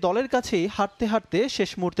 সে দলের কাছেই হারতে হারতে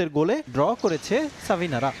শেষ মুহূর্তের গোলে ড্র করেছে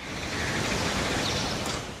সাবিনারা।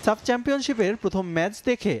 সাফ চ্যাম্পিয়নশিপের প্রথম ম্যাচ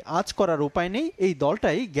দেখে আজ করার উপায় নেই, এই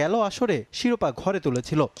দলটাই গেল আসরে শিরোপা ঘরে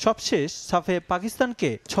তুলেছিল। সবশেষ সাফে পাকিস্তানকে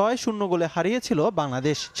 6-0 গোলে হারিয়েছিল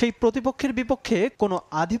বাংলাদেশ। সেই প্রতিপক্ষের বিপক্ষে কোনো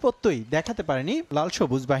আধিপত্যই দেখাতে পারেনি লাল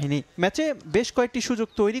সবুজ বাহিনী। ম্যাচে বেশ কয়েকটি সুযোগ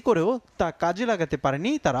তৈরি করেও তা কাজে লাগাতে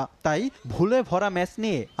পারেনি তারা। তাই ভুলে ভরা ম্যাচ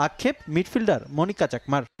নিয়ে আক্ষেপ মিডফিল্ডার মনিকা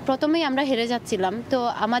চাকমার। প্রথমেই আমরা হেরে যাচ্ছিলাম, তো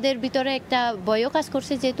আমাদের ভিতরে একটা ভয়ও কাজ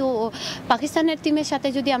করছে, যেহেতু পাকিস্তানের টিমের সাথে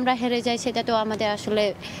যদি আমরা হেরে যাই সেটা তো আমাদের আসলে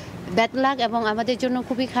ব্যাড লাক এবং আমাদের জন্য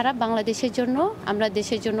খুবই খারাপ। বাংলাদেশের জন্য আমরা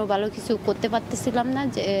দেশের জন্য ভালো কিছু করতে পারতেছিলাম না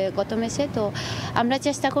গত ম্যাচে, তো আমরা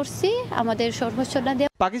চেষ্টা করছি আমাদের সর্বোচ্চটা দিয়ে।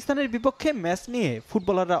 পাকিস্তানের বিপক্ষে ম্যাচ নিয়ে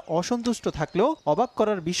ফুটবলাররা অসন্তুষ্ট থাকলেও অবাক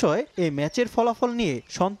করার বিষয়, এই ম্যাচের ফলাফল নিয়ে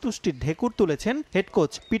সন্তুষ্টির ঢেকুর তুলেছেন হেড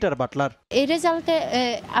কোচ পিটার বাটলার। এই রেজাল্টে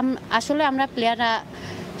আসলে আমরা প্লেয়াররা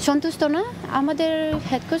সন্তুষ্ট না, আমাদের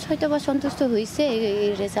হেড কোচ হয়তো বা সন্তুষ্ট হয়েছে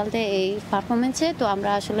এই রেজাল্টে, এই পারফরমেন্সে। তো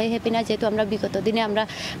আমরা আসলে হ্যাপি না, যেহেতু আমরা বিগত দিনে আমরা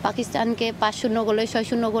পাকিস্তানকে 5-0 গোলে,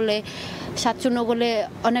 6-0 গোলে, 7-0 গোলে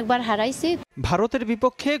অনেকবার হারাইছি। ভারতের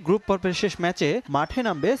বিপক্ষে গ্রুপ পর্বের শেষ ম্যাচে মাঠে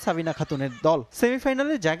নামবে সাবিনা খাতুনের দল।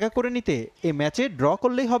 সেমিফাইনালে জায়গা করে নিতে এই ম্যাচে ড্র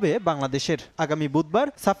করলেই হবে বাংলাদেশের। আগামী বুধবার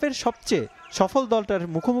সাফের সবচেয়ে সফল দলটার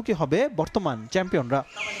মুখোমুখি হবে বর্তমান চ্যাম্পিয়নরা।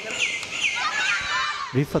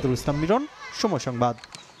 রিফাতুল ইসলাম মিরন, সময় সংবাদ।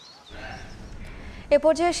 এ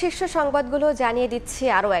পর্যায়ে শীর্ষ সংবাদগুলো জানিয়ে দিচ্ছি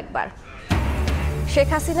আরও একবার। শেখ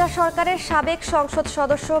হাসিনা সরকারের সাবেক সংসদ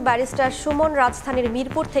সদস্য ব্যারিস্টার সুমন রাজধানীর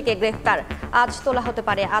মিরপুর থেকে গ্রেফতার, আজ তোলা হতে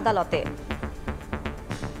পারে আদালতে।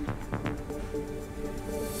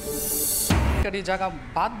 জায়গা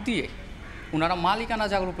বাদ দিয়ে ওনারা মালিকানা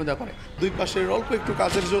জায়গার উপর করে দুই পাশের অল্প একটু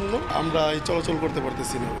কাজের জন্য আমরা এই চলাচল করতে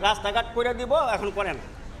পারতেছি না। রাস্তাঘাট করে দিব, এখন করেন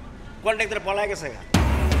কন্ট্রাক্টর পলায় গেছে।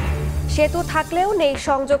 সেতু থাকলেও নেই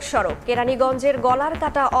সংযোগ সড়ক। কেরানীগঞ্জের গলার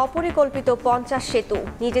কাটা অপরিকল্পিত 50 সেতু।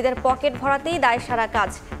 নিজেদের পকেট ভরাতেই দায়সারা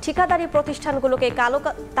কাজ, ঠিকাদারি প্রতিষ্ঠানগুলোকে কালো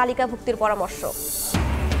তালিকাভুক্তির পরামর্শ।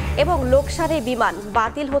 এবং লোকসারে বিমান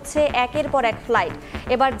বাতিল হচ্ছে একের পর এক ফ্লাইট।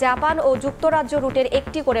 এবার জাপান ও যুক্তরাজ্য রুটের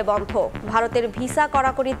একটি করে বন্ধ। ভারতের ভিসা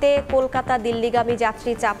কড়াকড়িতে কলকাতা দিল্লিগামী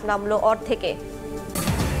যাত্রী চাপ নামল অর্ধেকে।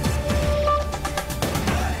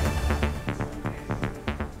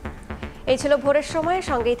 এই ছিল ভোরের সময়,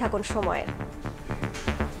 সঙ্গেই থাকুন সময়ের।